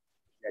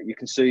 you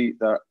can see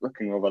that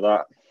looking over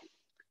that,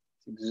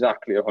 it's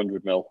exactly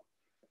 100mm.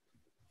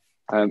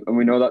 And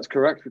we know that's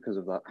correct because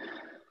of that.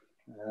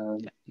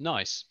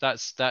 Nice.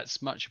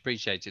 That's much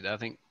appreciated. I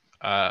think,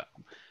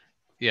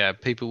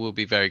 people will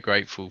be very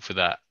grateful for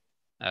that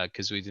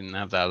because we didn't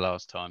have that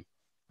last time.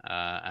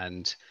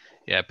 And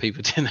yeah,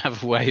 people didn't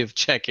have a way of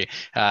checking.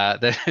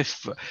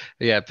 People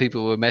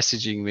were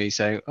messaging me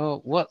saying,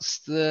 "Oh, what's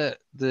the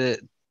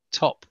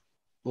top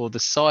or the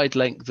side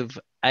length of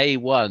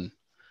A1?"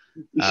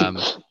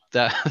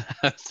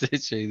 That's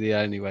literally the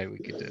only way we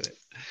could do it.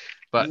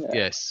 But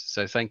yes,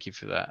 so thank you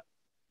for that.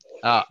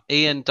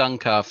 Ian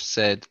Duncalf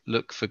said,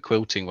 "Look for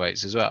quilting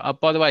weights as well."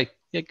 By the way,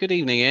 good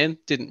evening, Ian.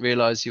 Didn't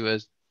realise you were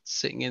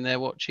sitting in there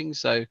watching.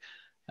 So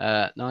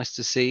nice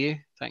to see you.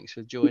 Thanks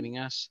for joining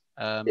us.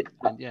 I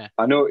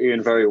know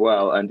Ian very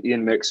well, and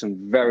Ian makes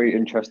some very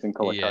interesting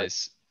colour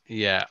kites.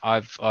 Yeah,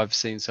 I've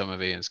seen some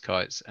of Ian's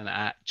kites, and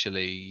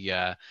actually,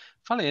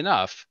 funnily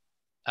enough,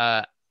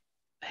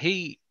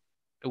 he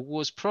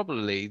was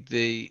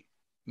probably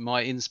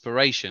my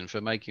inspiration for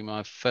making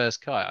my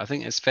first kite. I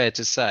think it's fair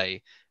to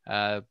say,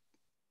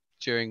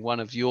 during one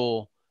of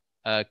your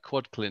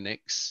quad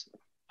clinics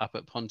up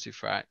at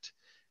Pontefract,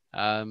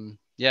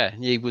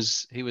 he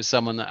was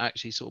someone that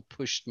actually sort of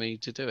pushed me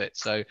to do it.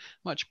 So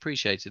much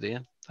appreciated,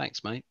 Ian.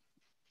 Thanks, mate.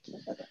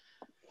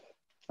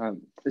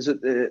 Is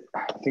it?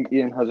 I think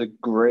Ian has a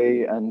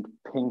grey and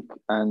pink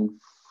and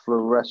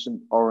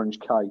fluorescent orange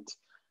kite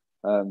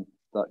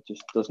that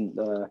just doesn't.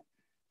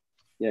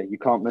 You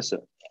can't miss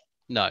it.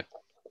 No.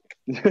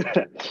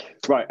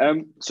 Right.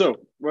 So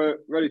we're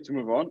ready to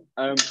move on.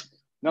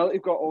 Now that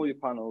you've got all your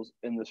panels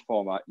in this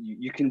format,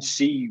 you can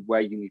see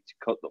where you need to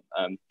cut them.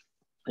 And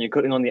you're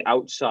cutting on the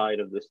outside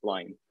of this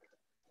line.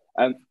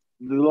 The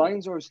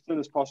lines are as thin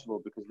as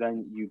possible because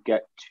then you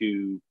get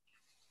to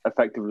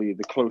effectively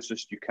the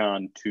closest you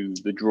can to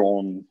the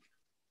drawn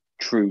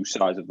true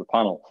size of the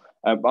panel.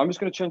 But I'm just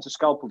going to change to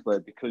scalpel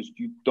blade because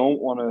you don't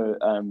want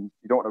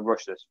to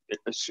rush this.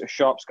 It's a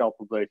sharp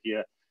scalpel blade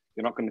here.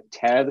 You're not going to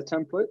tear the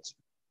templates.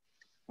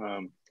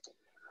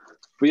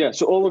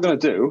 So all we're going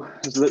to do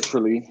is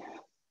literally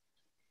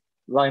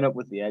line up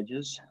with the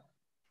edges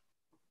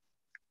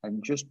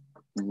and just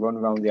run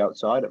around the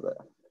outside of it.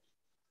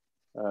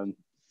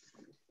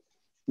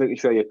 Making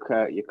sure your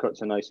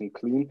cuts are nice and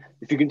clean.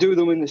 If you can do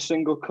them in the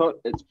single cut,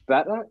 it's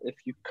better. If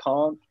you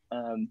can't,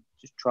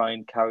 just try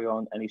and carry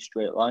on any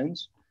straight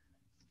lines.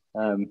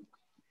 I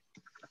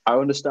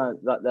understand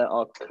that there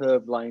are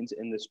curved lines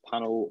in these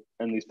panels,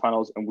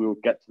 and we'll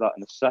get to that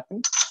in a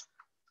second.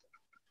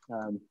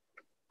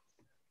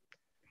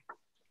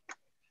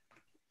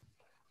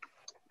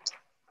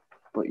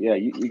 But yeah,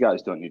 you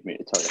guys don't need me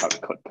to tell you how to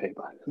cut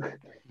paper.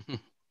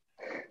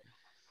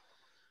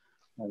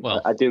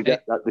 Well, I do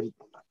get that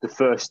the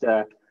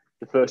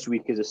first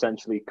week is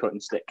essentially cut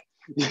and stick.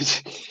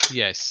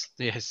 Yes,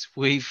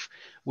 we've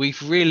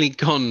really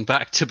gone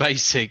back to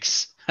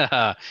basics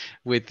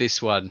with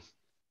this one.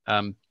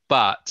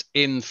 But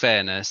in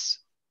fairness,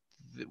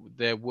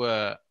 there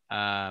were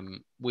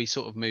we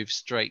sort of moved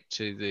straight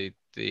to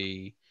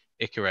the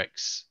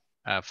Icarex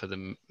for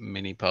the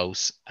mini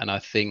pulse, and I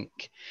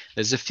think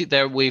there's a few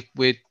there.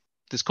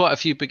 There's quite a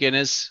few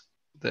beginners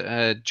that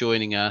are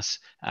joining us,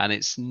 and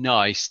it's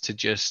nice to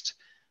just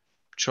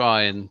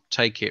try and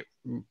take it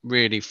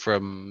really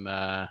from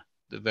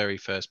the very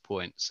first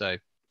point. So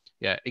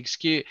yeah,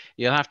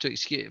 you'll have to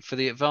excuse for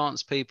the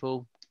advanced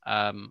people.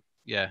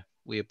 Yeah,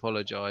 we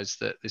apologize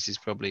that this is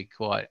probably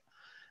quite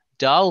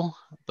dull,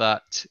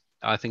 but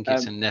I think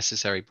it's a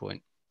necessary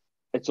point.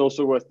 It's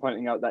also worth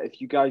pointing out that if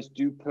you guys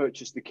do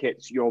purchase the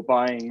kits, you're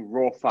buying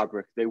raw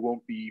fabric. They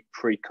won't be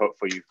pre-cut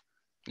for you.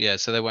 Yeah,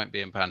 so they won't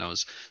be in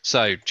panels.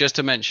 So just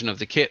a mention of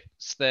the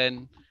kits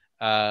then.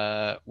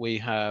 We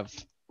have,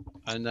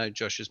 I know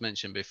Josh has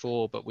mentioned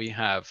before, but we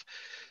have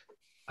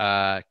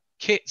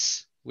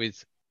kits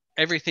with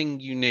everything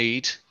you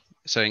need.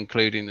 So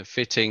including the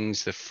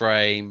fittings, the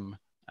frame,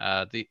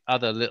 the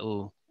other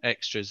little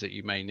extras that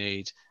you may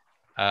need.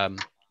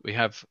 We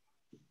have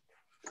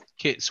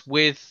kits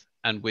with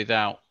and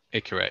without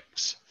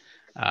Icarex.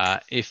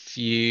 If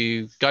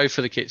you go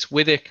for the kits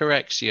with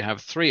Icarex, you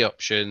have 3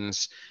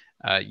 options.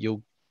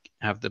 You'll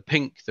have the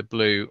pink, the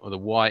blue, or the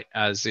white,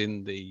 as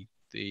in the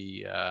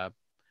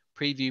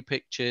preview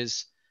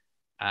pictures,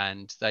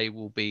 and they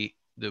will be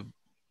the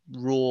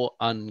raw,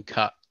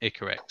 uncut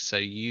Icarex. So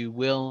you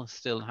will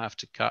still have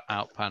to cut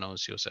out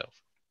panels yourself.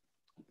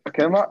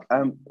 Okay, Matt.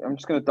 I'm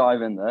just going to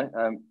dive in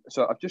there.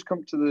 So I've just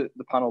come to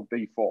the panel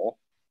B4.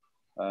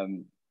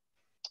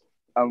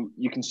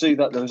 You can see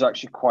that there's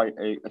actually quite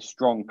a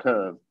strong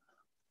curve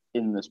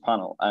in this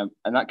panel, and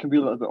that can be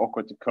a little bit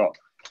awkward to cut.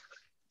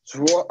 So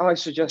what I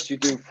suggest you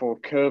do for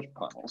curved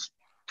panels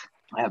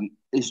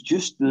is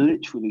just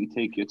literally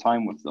take your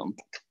time with them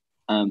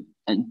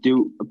and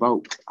do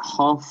about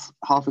half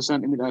a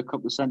centimetre, a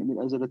couple of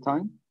centimetres at a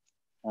time.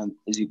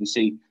 As you can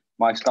see,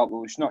 my scalpel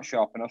was not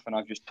sharp enough, and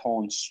I've just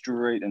torn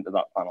straight into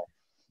that panel.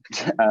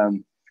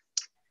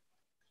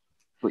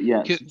 But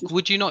yeah.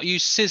 Would you not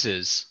use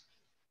scissors?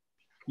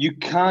 You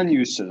can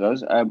use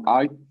scissors.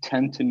 I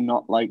tend to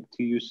not like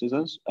to use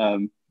scissors,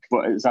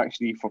 but it's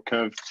actually for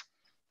curved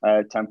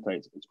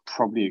templates. It's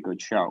probably a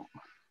good shout.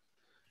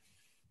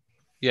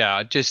 Yeah,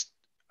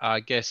 I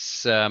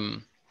guess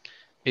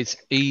it's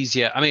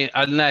easier. I mean,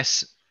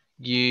 unless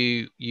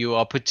you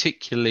are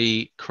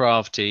particularly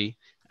crafty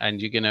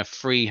and you're going to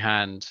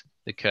freehand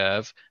the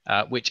curve,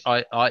 which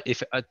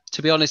if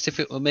to be honest, if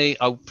it were me,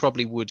 I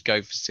probably would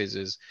go for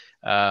scissors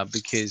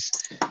because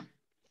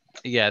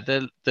yeah,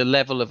 the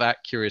level of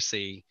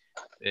accuracy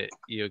that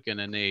you're going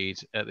to need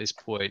at this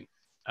point,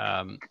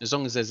 as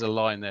long as there's a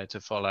line there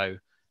to follow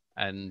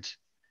and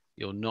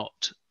you're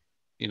not,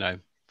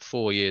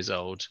 4 years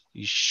old,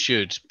 you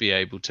should be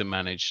able to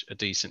manage a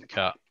decent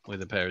cut with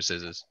a pair of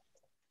scissors.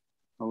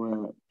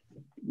 Oh,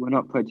 we're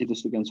not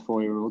prejudiced against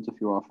 4-year-olds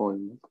if you are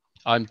 4-year-olds.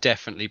 I'm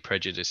definitely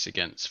prejudiced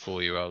against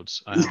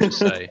 4-year-olds, I have to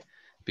say,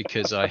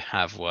 because I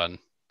have one.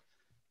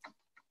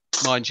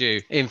 Mind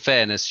you, in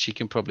fairness, she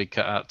can probably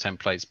cut out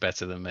templates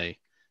better than me.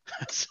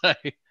 So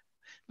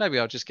maybe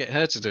I'll just get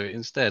her to do it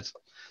instead.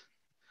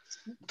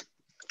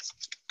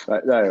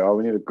 Right, there you are.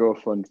 We need a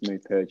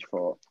GoFundMe page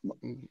for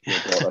your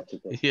daughter to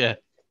do.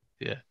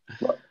 Yeah.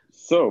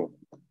 So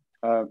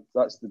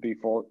that's the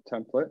B4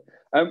 template.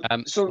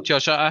 So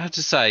Josh, I have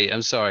to say,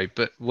 I'm sorry,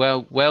 but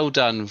well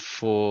done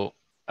for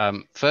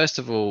first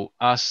of all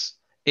us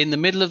in the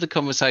middle of the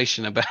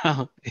conversation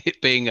about it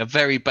being a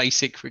very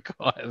basic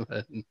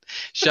requirement,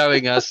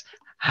 showing us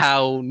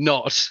how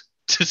not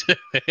to do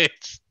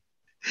it.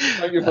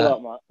 Thank you for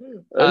that, Matt.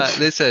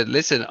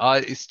 Listen.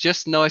 It's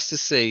just nice to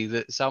see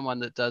that someone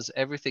that does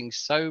everything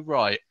so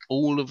right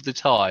all of the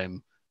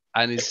time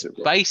and is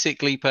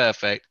basically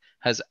perfect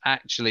has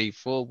actually,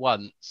 for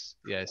once,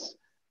 yes,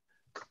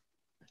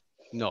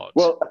 not.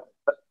 Well,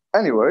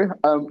 anyway,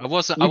 I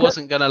wasn't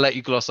going to let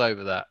you gloss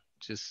over that.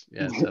 Just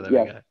so there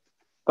we go.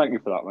 Thank you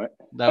for that, mate.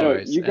 No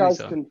worries. You guys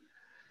can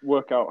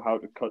work out how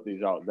to cut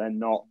these out. They're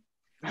not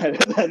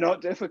they're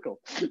not difficult.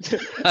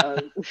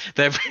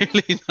 They're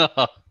really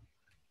not.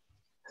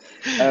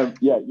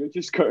 You're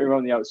just cutting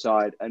around the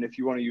outside, and if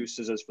you want to use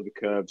scissors for the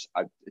curves,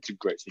 it's a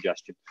great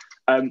suggestion.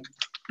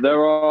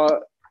 There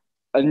are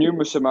a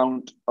numerous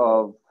amount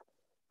of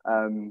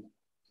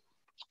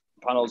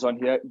panels on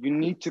here. You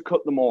need to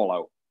cut them all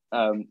out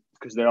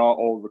because they are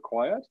all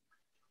required.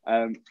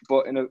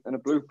 But in a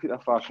Blue Peter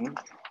fashion,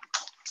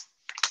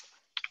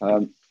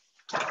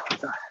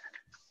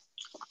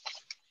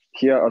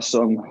 here are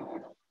some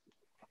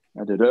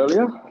I did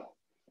earlier.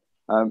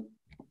 And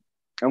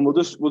we'll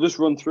just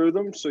run through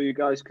them so you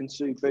guys can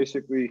see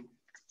basically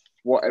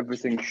what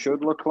everything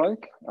should look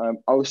like.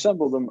 I'll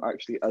assemble them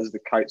actually as the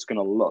kite's going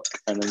to look,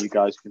 and then you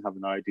guys can have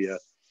an idea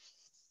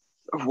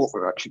of what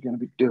we're actually going to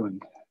be doing.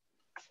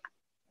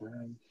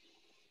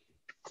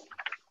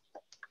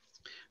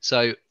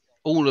 So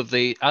all of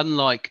the,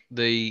 unlike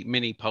the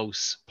mini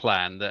pulse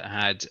plan that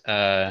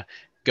had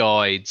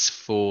guides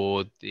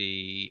for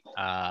the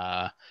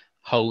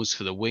holes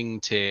for the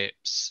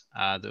wingtips,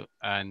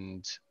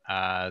 and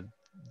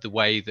the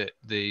way that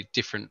the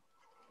different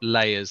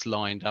layers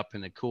lined up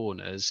in the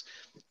corners,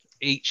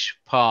 each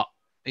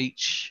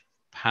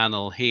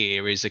panel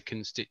here is a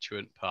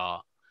constituent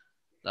part.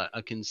 Like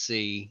I can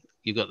see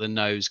you've got the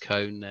nose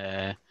cone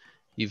there,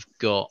 you've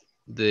got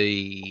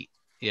the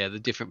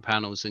different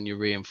panels and your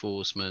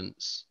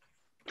reinforcements.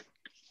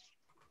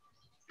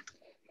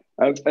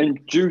 And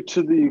due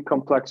to the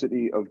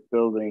complexity of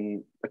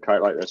building a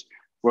kite like this,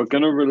 we're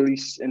going to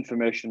release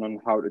information on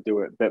how to do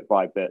it bit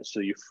by bit. So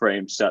your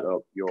frame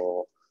setup, we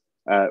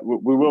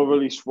will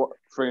release what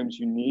frames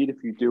you need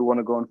if you do want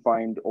to go and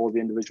find all the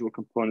individual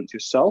components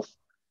yourself.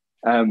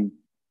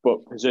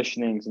 But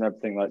positionings and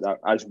everything like that,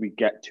 as we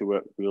get to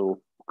it,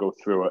 we'll go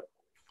through it.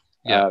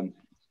 Yeah.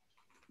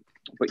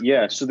 But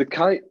yeah, so the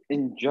kite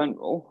in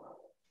general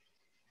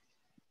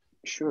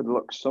should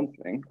look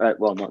something.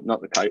 Well,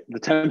 not the kite. The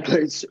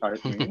templates, I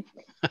mean,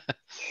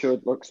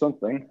 should look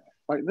something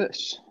like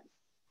this.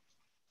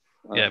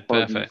 Yeah,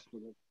 perfect.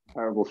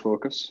 Terrible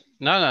focus.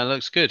 No, it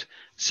looks good.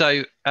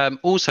 So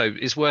also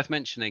it's worth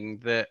mentioning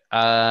that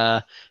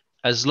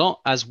as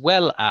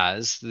well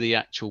as the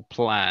actual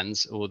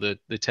plans or the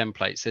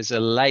templates, there's a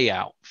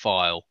layout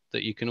file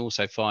that you can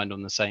also find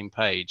on the same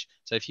page.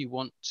 So if you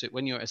want to,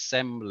 when you're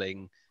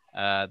assembling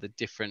the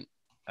different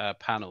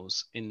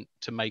panels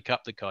to make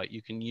up the kite,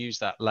 you can use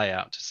that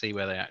layout to see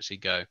where they actually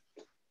go.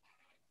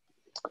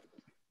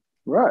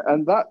 Right,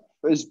 and that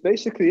is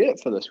basically it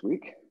for this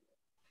week.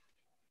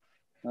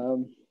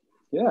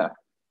 Yeah.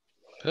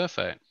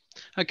 Perfect.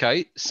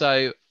 Okay,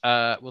 so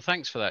well,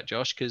 thanks for that,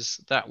 Josh, because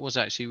that was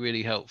actually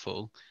really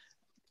helpful.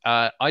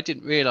 I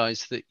didn't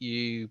realize that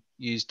you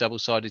used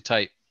double-sided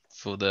tape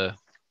for the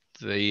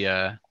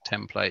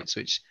templates,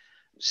 which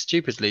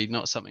stupidly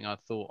not something I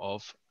thought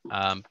of.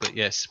 But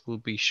yes, we'll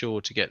be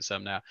sure to get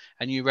some now.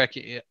 And you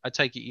reckon, I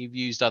take it you've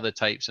used other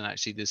tapes, and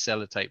actually the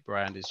Sellotape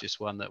brand is just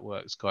one that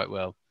works quite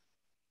well.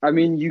 I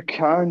mean, you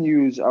can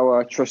use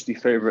our trusty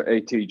favorite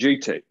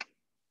ATG tape.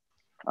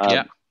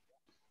 Yeah.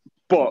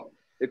 But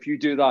if you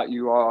do that,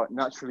 you are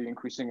naturally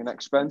increasing an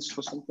expense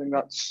for something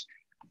that's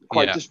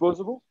quite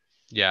disposable.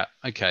 Yeah.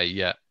 Okay.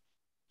 Yeah.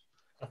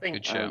 I think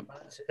good shout.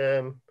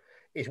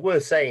 It's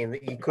worth saying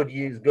that you could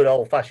use good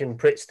old-fashioned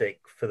Pritt stick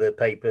for the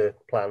paper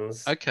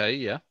plans. Okay.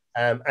 Yeah.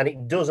 And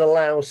it does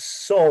allow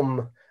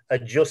some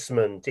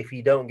adjustment if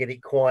you don't get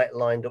it quite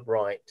lined up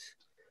right.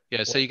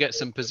 Yeah. So you get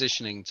some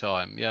positioning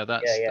time. Yeah.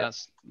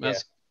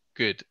 That's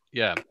good.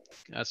 Yeah.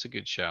 That's a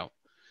good shout.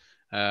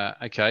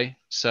 Okay.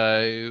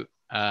 So.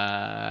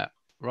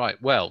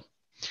 Right. Well,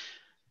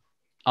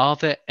 are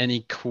there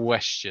any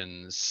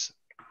questions?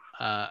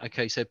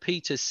 Okay. So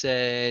Peter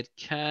said,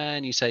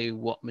 can you say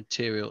what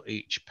material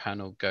each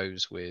panel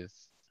goes with?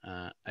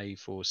 A4,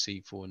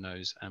 C4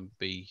 nose, and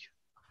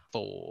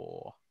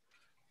B4.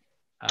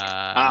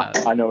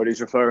 I know what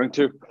he's referring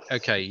to.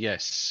 Okay.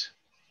 Yes.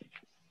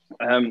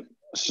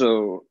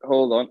 So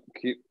hold on.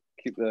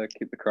 Keep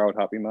the crowd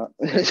happy, Matt.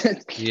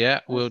 Yeah,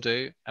 we'll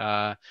do.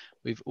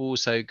 We've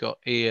also got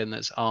Ian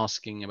that's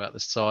asking about the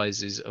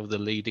sizes of the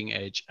leading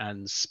edge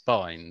and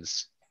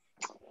spines.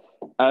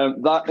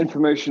 That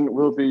information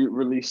will be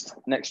released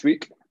next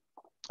week.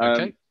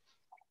 Okay.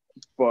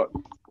 But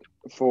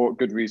for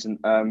good reason.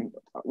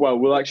 Well,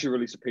 we'll actually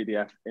release a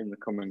PDF in the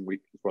coming week,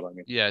 is what I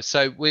mean. Yeah.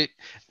 So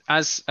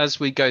as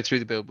we go through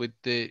the build,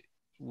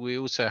 we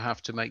also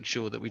have to make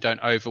sure that we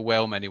don't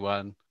overwhelm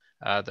anyone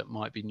that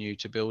might be new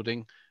to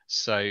building.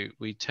 So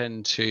we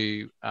tend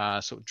to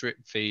sort of drip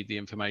feed the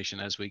information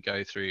as we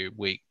go through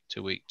week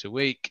to week to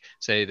week.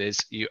 So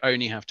you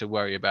only have to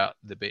worry about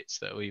the bits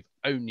that we've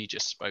only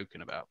just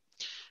spoken about.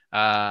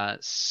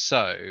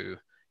 So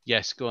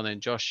yes, go on then,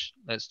 Josh.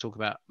 Let's talk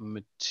about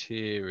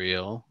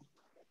material.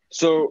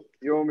 So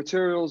your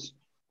materials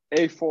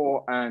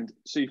A4 and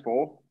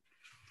C4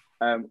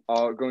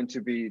 are going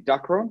to be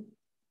Dacron.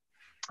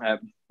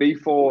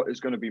 B4 is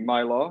going to be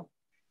Mylar,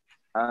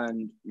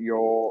 and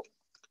your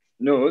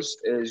nose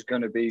is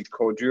going to be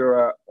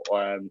Cordura,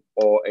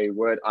 or a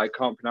word I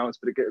can't pronounce,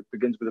 but it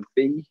begins with a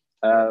B.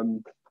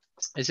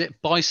 Is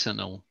it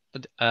bisonal?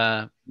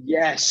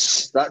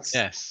 Yes, that's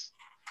yes.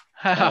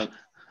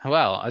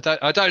 Well,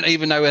 I don't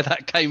even know where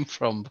that came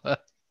from,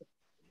 but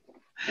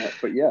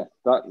yeah,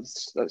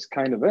 that's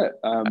kind of it.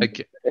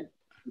 Okay.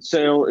 The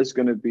sale is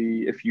going to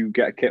be, if you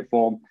get a kit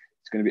form,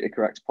 it's going to be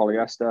Icarex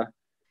polyester.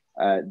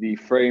 The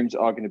frames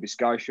are going to be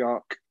Sky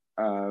Shark.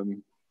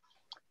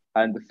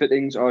 And the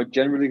fittings are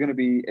generally going to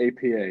be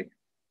APA.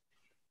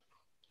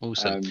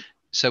 Awesome.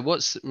 So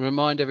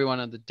remind everyone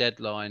of the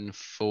deadline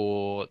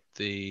for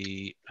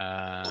the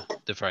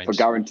frames. For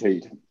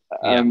guaranteed.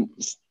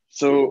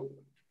 So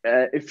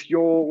if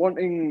you're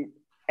wanting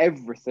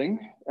everything,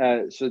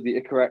 so the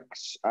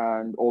Icarex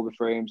and all the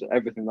frames,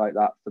 everything like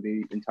that for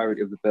the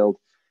entirety of the build,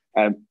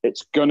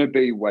 it's going to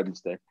be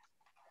Wednesday,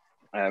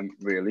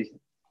 really.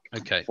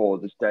 Okay. For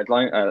the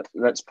deadline.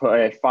 Let's put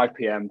a 5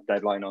 p.m.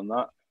 deadline on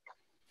that.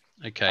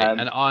 Okay,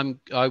 and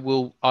I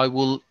will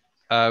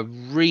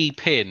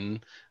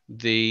repin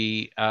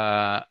the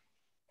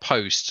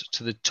post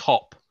to the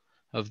top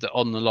of the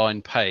on the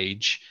line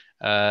page,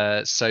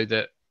 so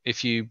that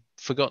if you've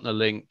forgotten the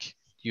link,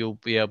 you'll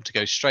be able to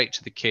go straight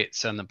to the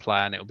kits and the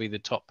plan. It'll be the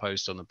top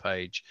post on the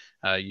page.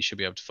 You should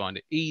be able to find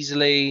it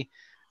easily.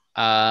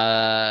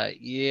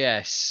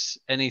 Yes.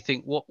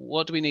 Anything?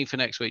 What do we need for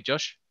next week,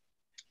 Josh?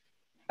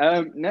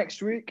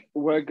 Next week,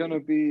 we're going to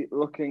be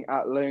looking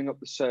at laying up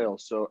the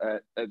sails. So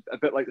a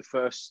bit like the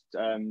first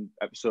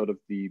episode of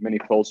the mini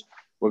pulse,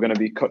 we're going to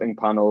be cutting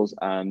panels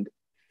and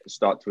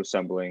start to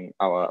assembling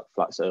our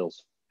flat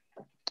sails.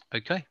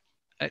 Okay,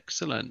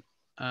 excellent.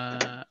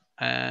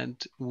 And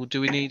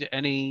do we need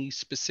any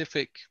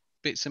specific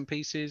bits and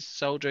pieces,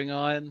 soldering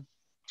iron,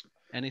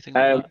 anything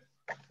like that?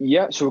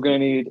 Yeah, so we're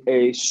going to need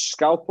a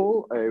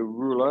scalpel, a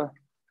ruler,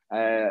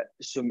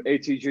 some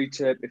ATG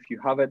tape if you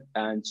have it,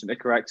 and some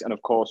Icarex, and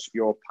of course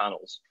your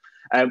panels.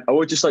 I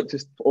would just like to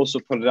also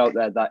put it out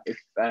there that if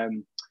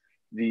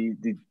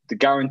the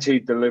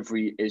guaranteed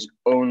delivery is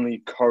only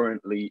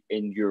currently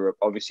in Europe.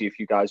 Obviously, if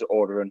you guys are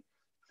ordering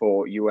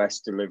for US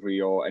delivery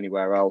or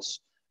anywhere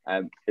else,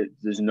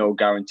 there's no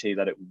guarantee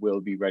that it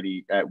will be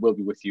ready, will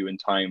be with you in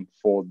time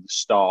for the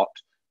start.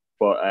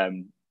 But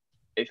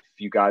if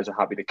you guys are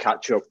happy to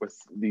catch up with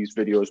these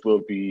videos,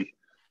 will be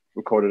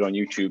recorded on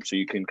YouTube, so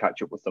you can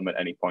catch up with them at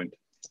any point.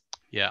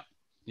 Yeah,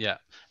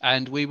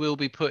 and we will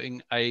be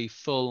putting a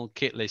full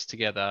kit list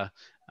together,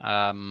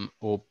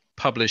 or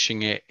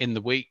publishing it in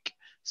the week,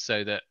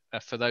 so that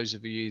for those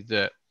of you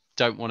that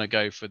don't want to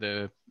go for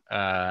the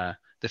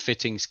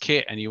fittings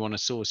kit and you want to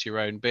source your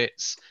own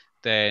bits,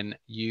 then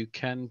you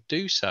can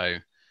do so.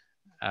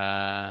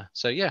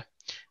 So yeah,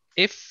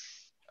 if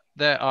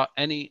there are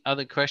any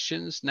other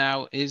questions,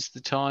 now is the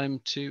time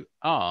to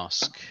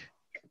ask.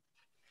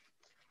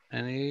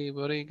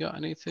 Anybody got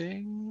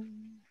anything?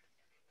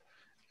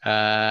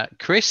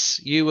 Chris,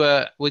 you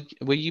were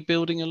you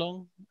building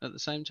along at the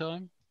same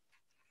time?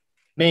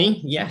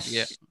 Me? Yes.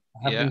 Yeah.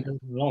 I have been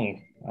building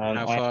along.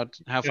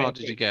 How far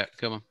did you get?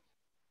 Come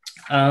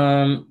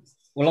on.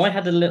 Well, I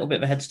had a little bit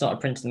of a head start. I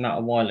printed them out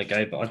a while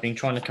ago, but I've been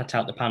trying to cut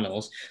out the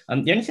panels. The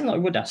only thing that I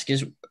would ask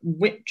is, are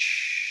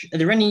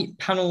there any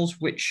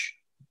panels which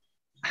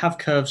have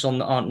curves on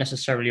that aren't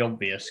necessarily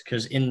obvious?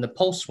 Because in the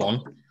Pulse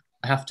one,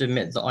 I have to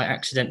admit that I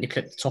accidentally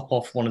clipped the top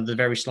off one of the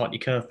very slightly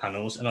curved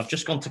panels, and I've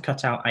just gone to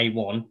cut out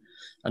A1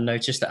 and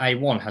noticed that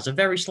A1 has a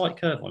very slight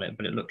curve on it,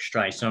 but it looks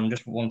straight. So I'm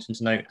just wanting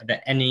to know, are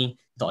there any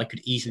that I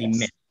could easily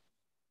miss?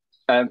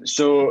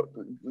 So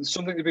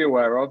something to be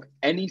aware of,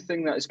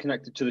 anything that is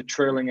connected to the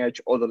trailing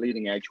edge or the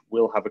leading edge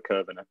will have a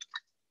curve in it.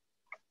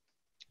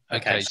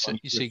 Okay, so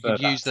you could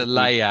use the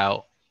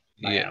layout.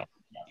 Yeah,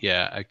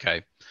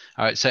 okay.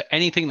 All right, so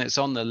anything that's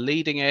on the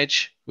leading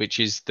edge, which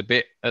is the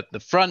bit at the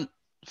front,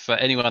 for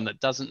anyone that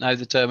doesn't know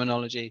the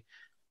terminology.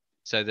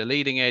 So the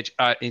leading edge,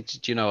 do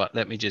you know what?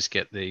 Let me just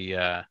get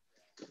the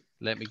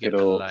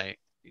the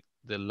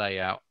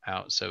layout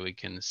out so we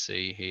can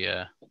see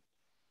here.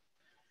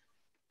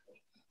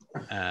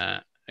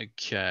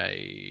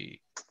 Okay.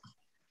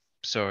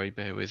 Sorry,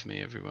 bear with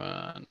me,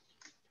 everyone.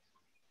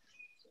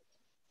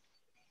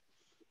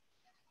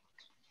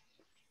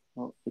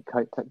 Well, the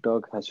Kite Tech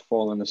dog has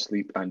fallen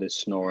asleep and is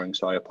snoring,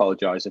 so I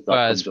apologize if that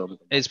comes over.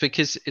 It's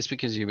because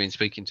you've been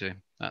speaking to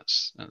him.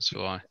 That's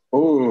why.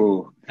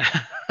 Oh.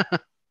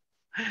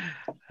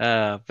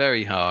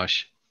 Very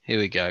harsh. Here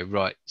we go.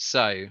 Right.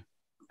 So,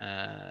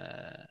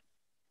 can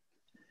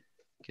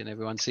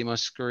everyone see my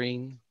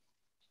screen?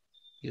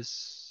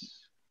 Yes.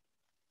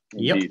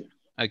 Yep.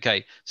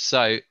 Okay.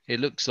 So it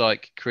looks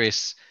like,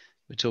 Chris,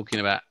 we're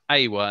talking about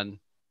A1,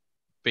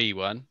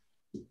 B1,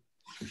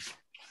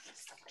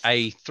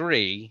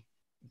 A3,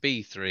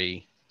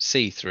 B3,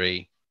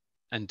 C3,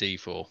 and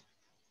D4.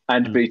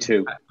 And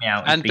B2.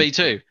 And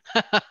B2.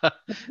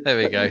 There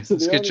we go. So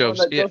it's good job.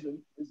 Yeah.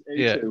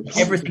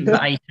 Everything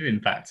but A2, in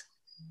fact.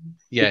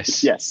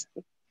 Yes. Yes.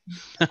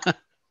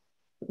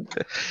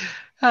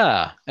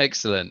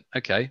 Excellent.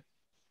 Okay.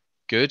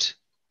 Good.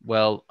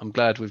 Well, I'm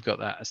glad we've got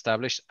that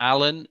established.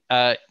 Alan,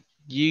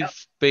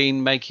 you've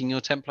been making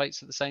your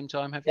templates at the same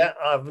time, have you? Yeah,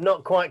 I've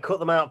not quite cut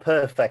them out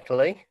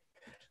perfectly,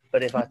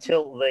 but if I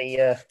tilt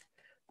the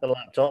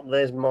laptop,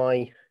 there's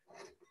my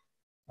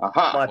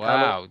Aha!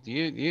 Wow,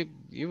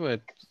 you were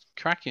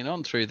cracking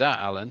on through that,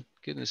 Alan.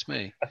 Goodness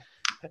me.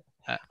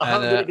 I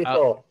haven't done it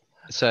before.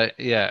 So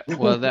yeah,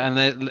 well, and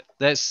then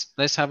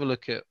let's have a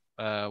look at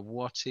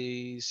what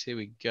is. Here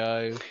we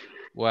go.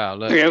 Wow,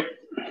 look. There we go.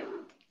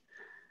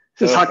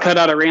 This is hot cut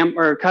out a RAM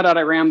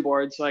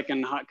board, so I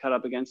can hot cut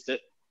up against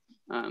it.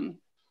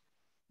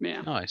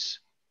 Yeah. Nice,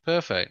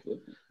 perfect,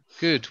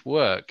 good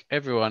work.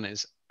 Everyone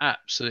is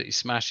absolutely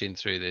smashing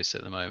through this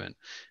at the moment.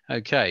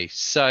 Okay,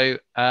 so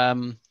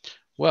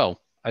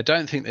well, I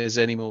don't think there's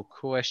any more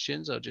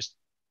questions. I'll just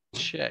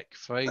check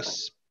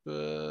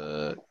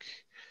Facebook.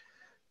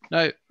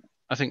 No,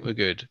 I think we're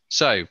good.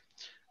 So,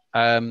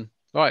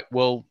 right,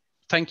 well,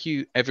 thank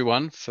you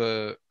everyone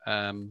for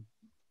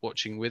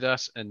watching with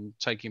us and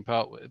taking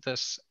part with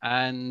us.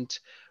 And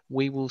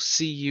we will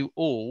see you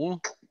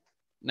all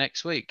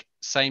next week,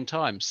 same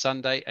time,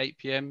 Sunday, 8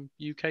 p.m.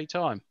 UK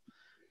time.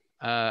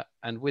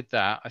 And with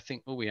that, I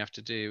think all we have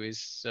to do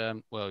is,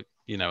 well,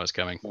 you know what's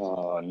coming.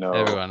 Oh, no.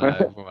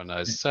 Everyone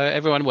knows. So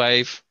everyone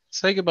wave.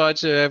 Say goodbye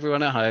to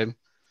everyone at home.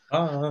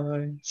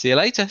 Bye. See you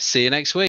later. See you next week.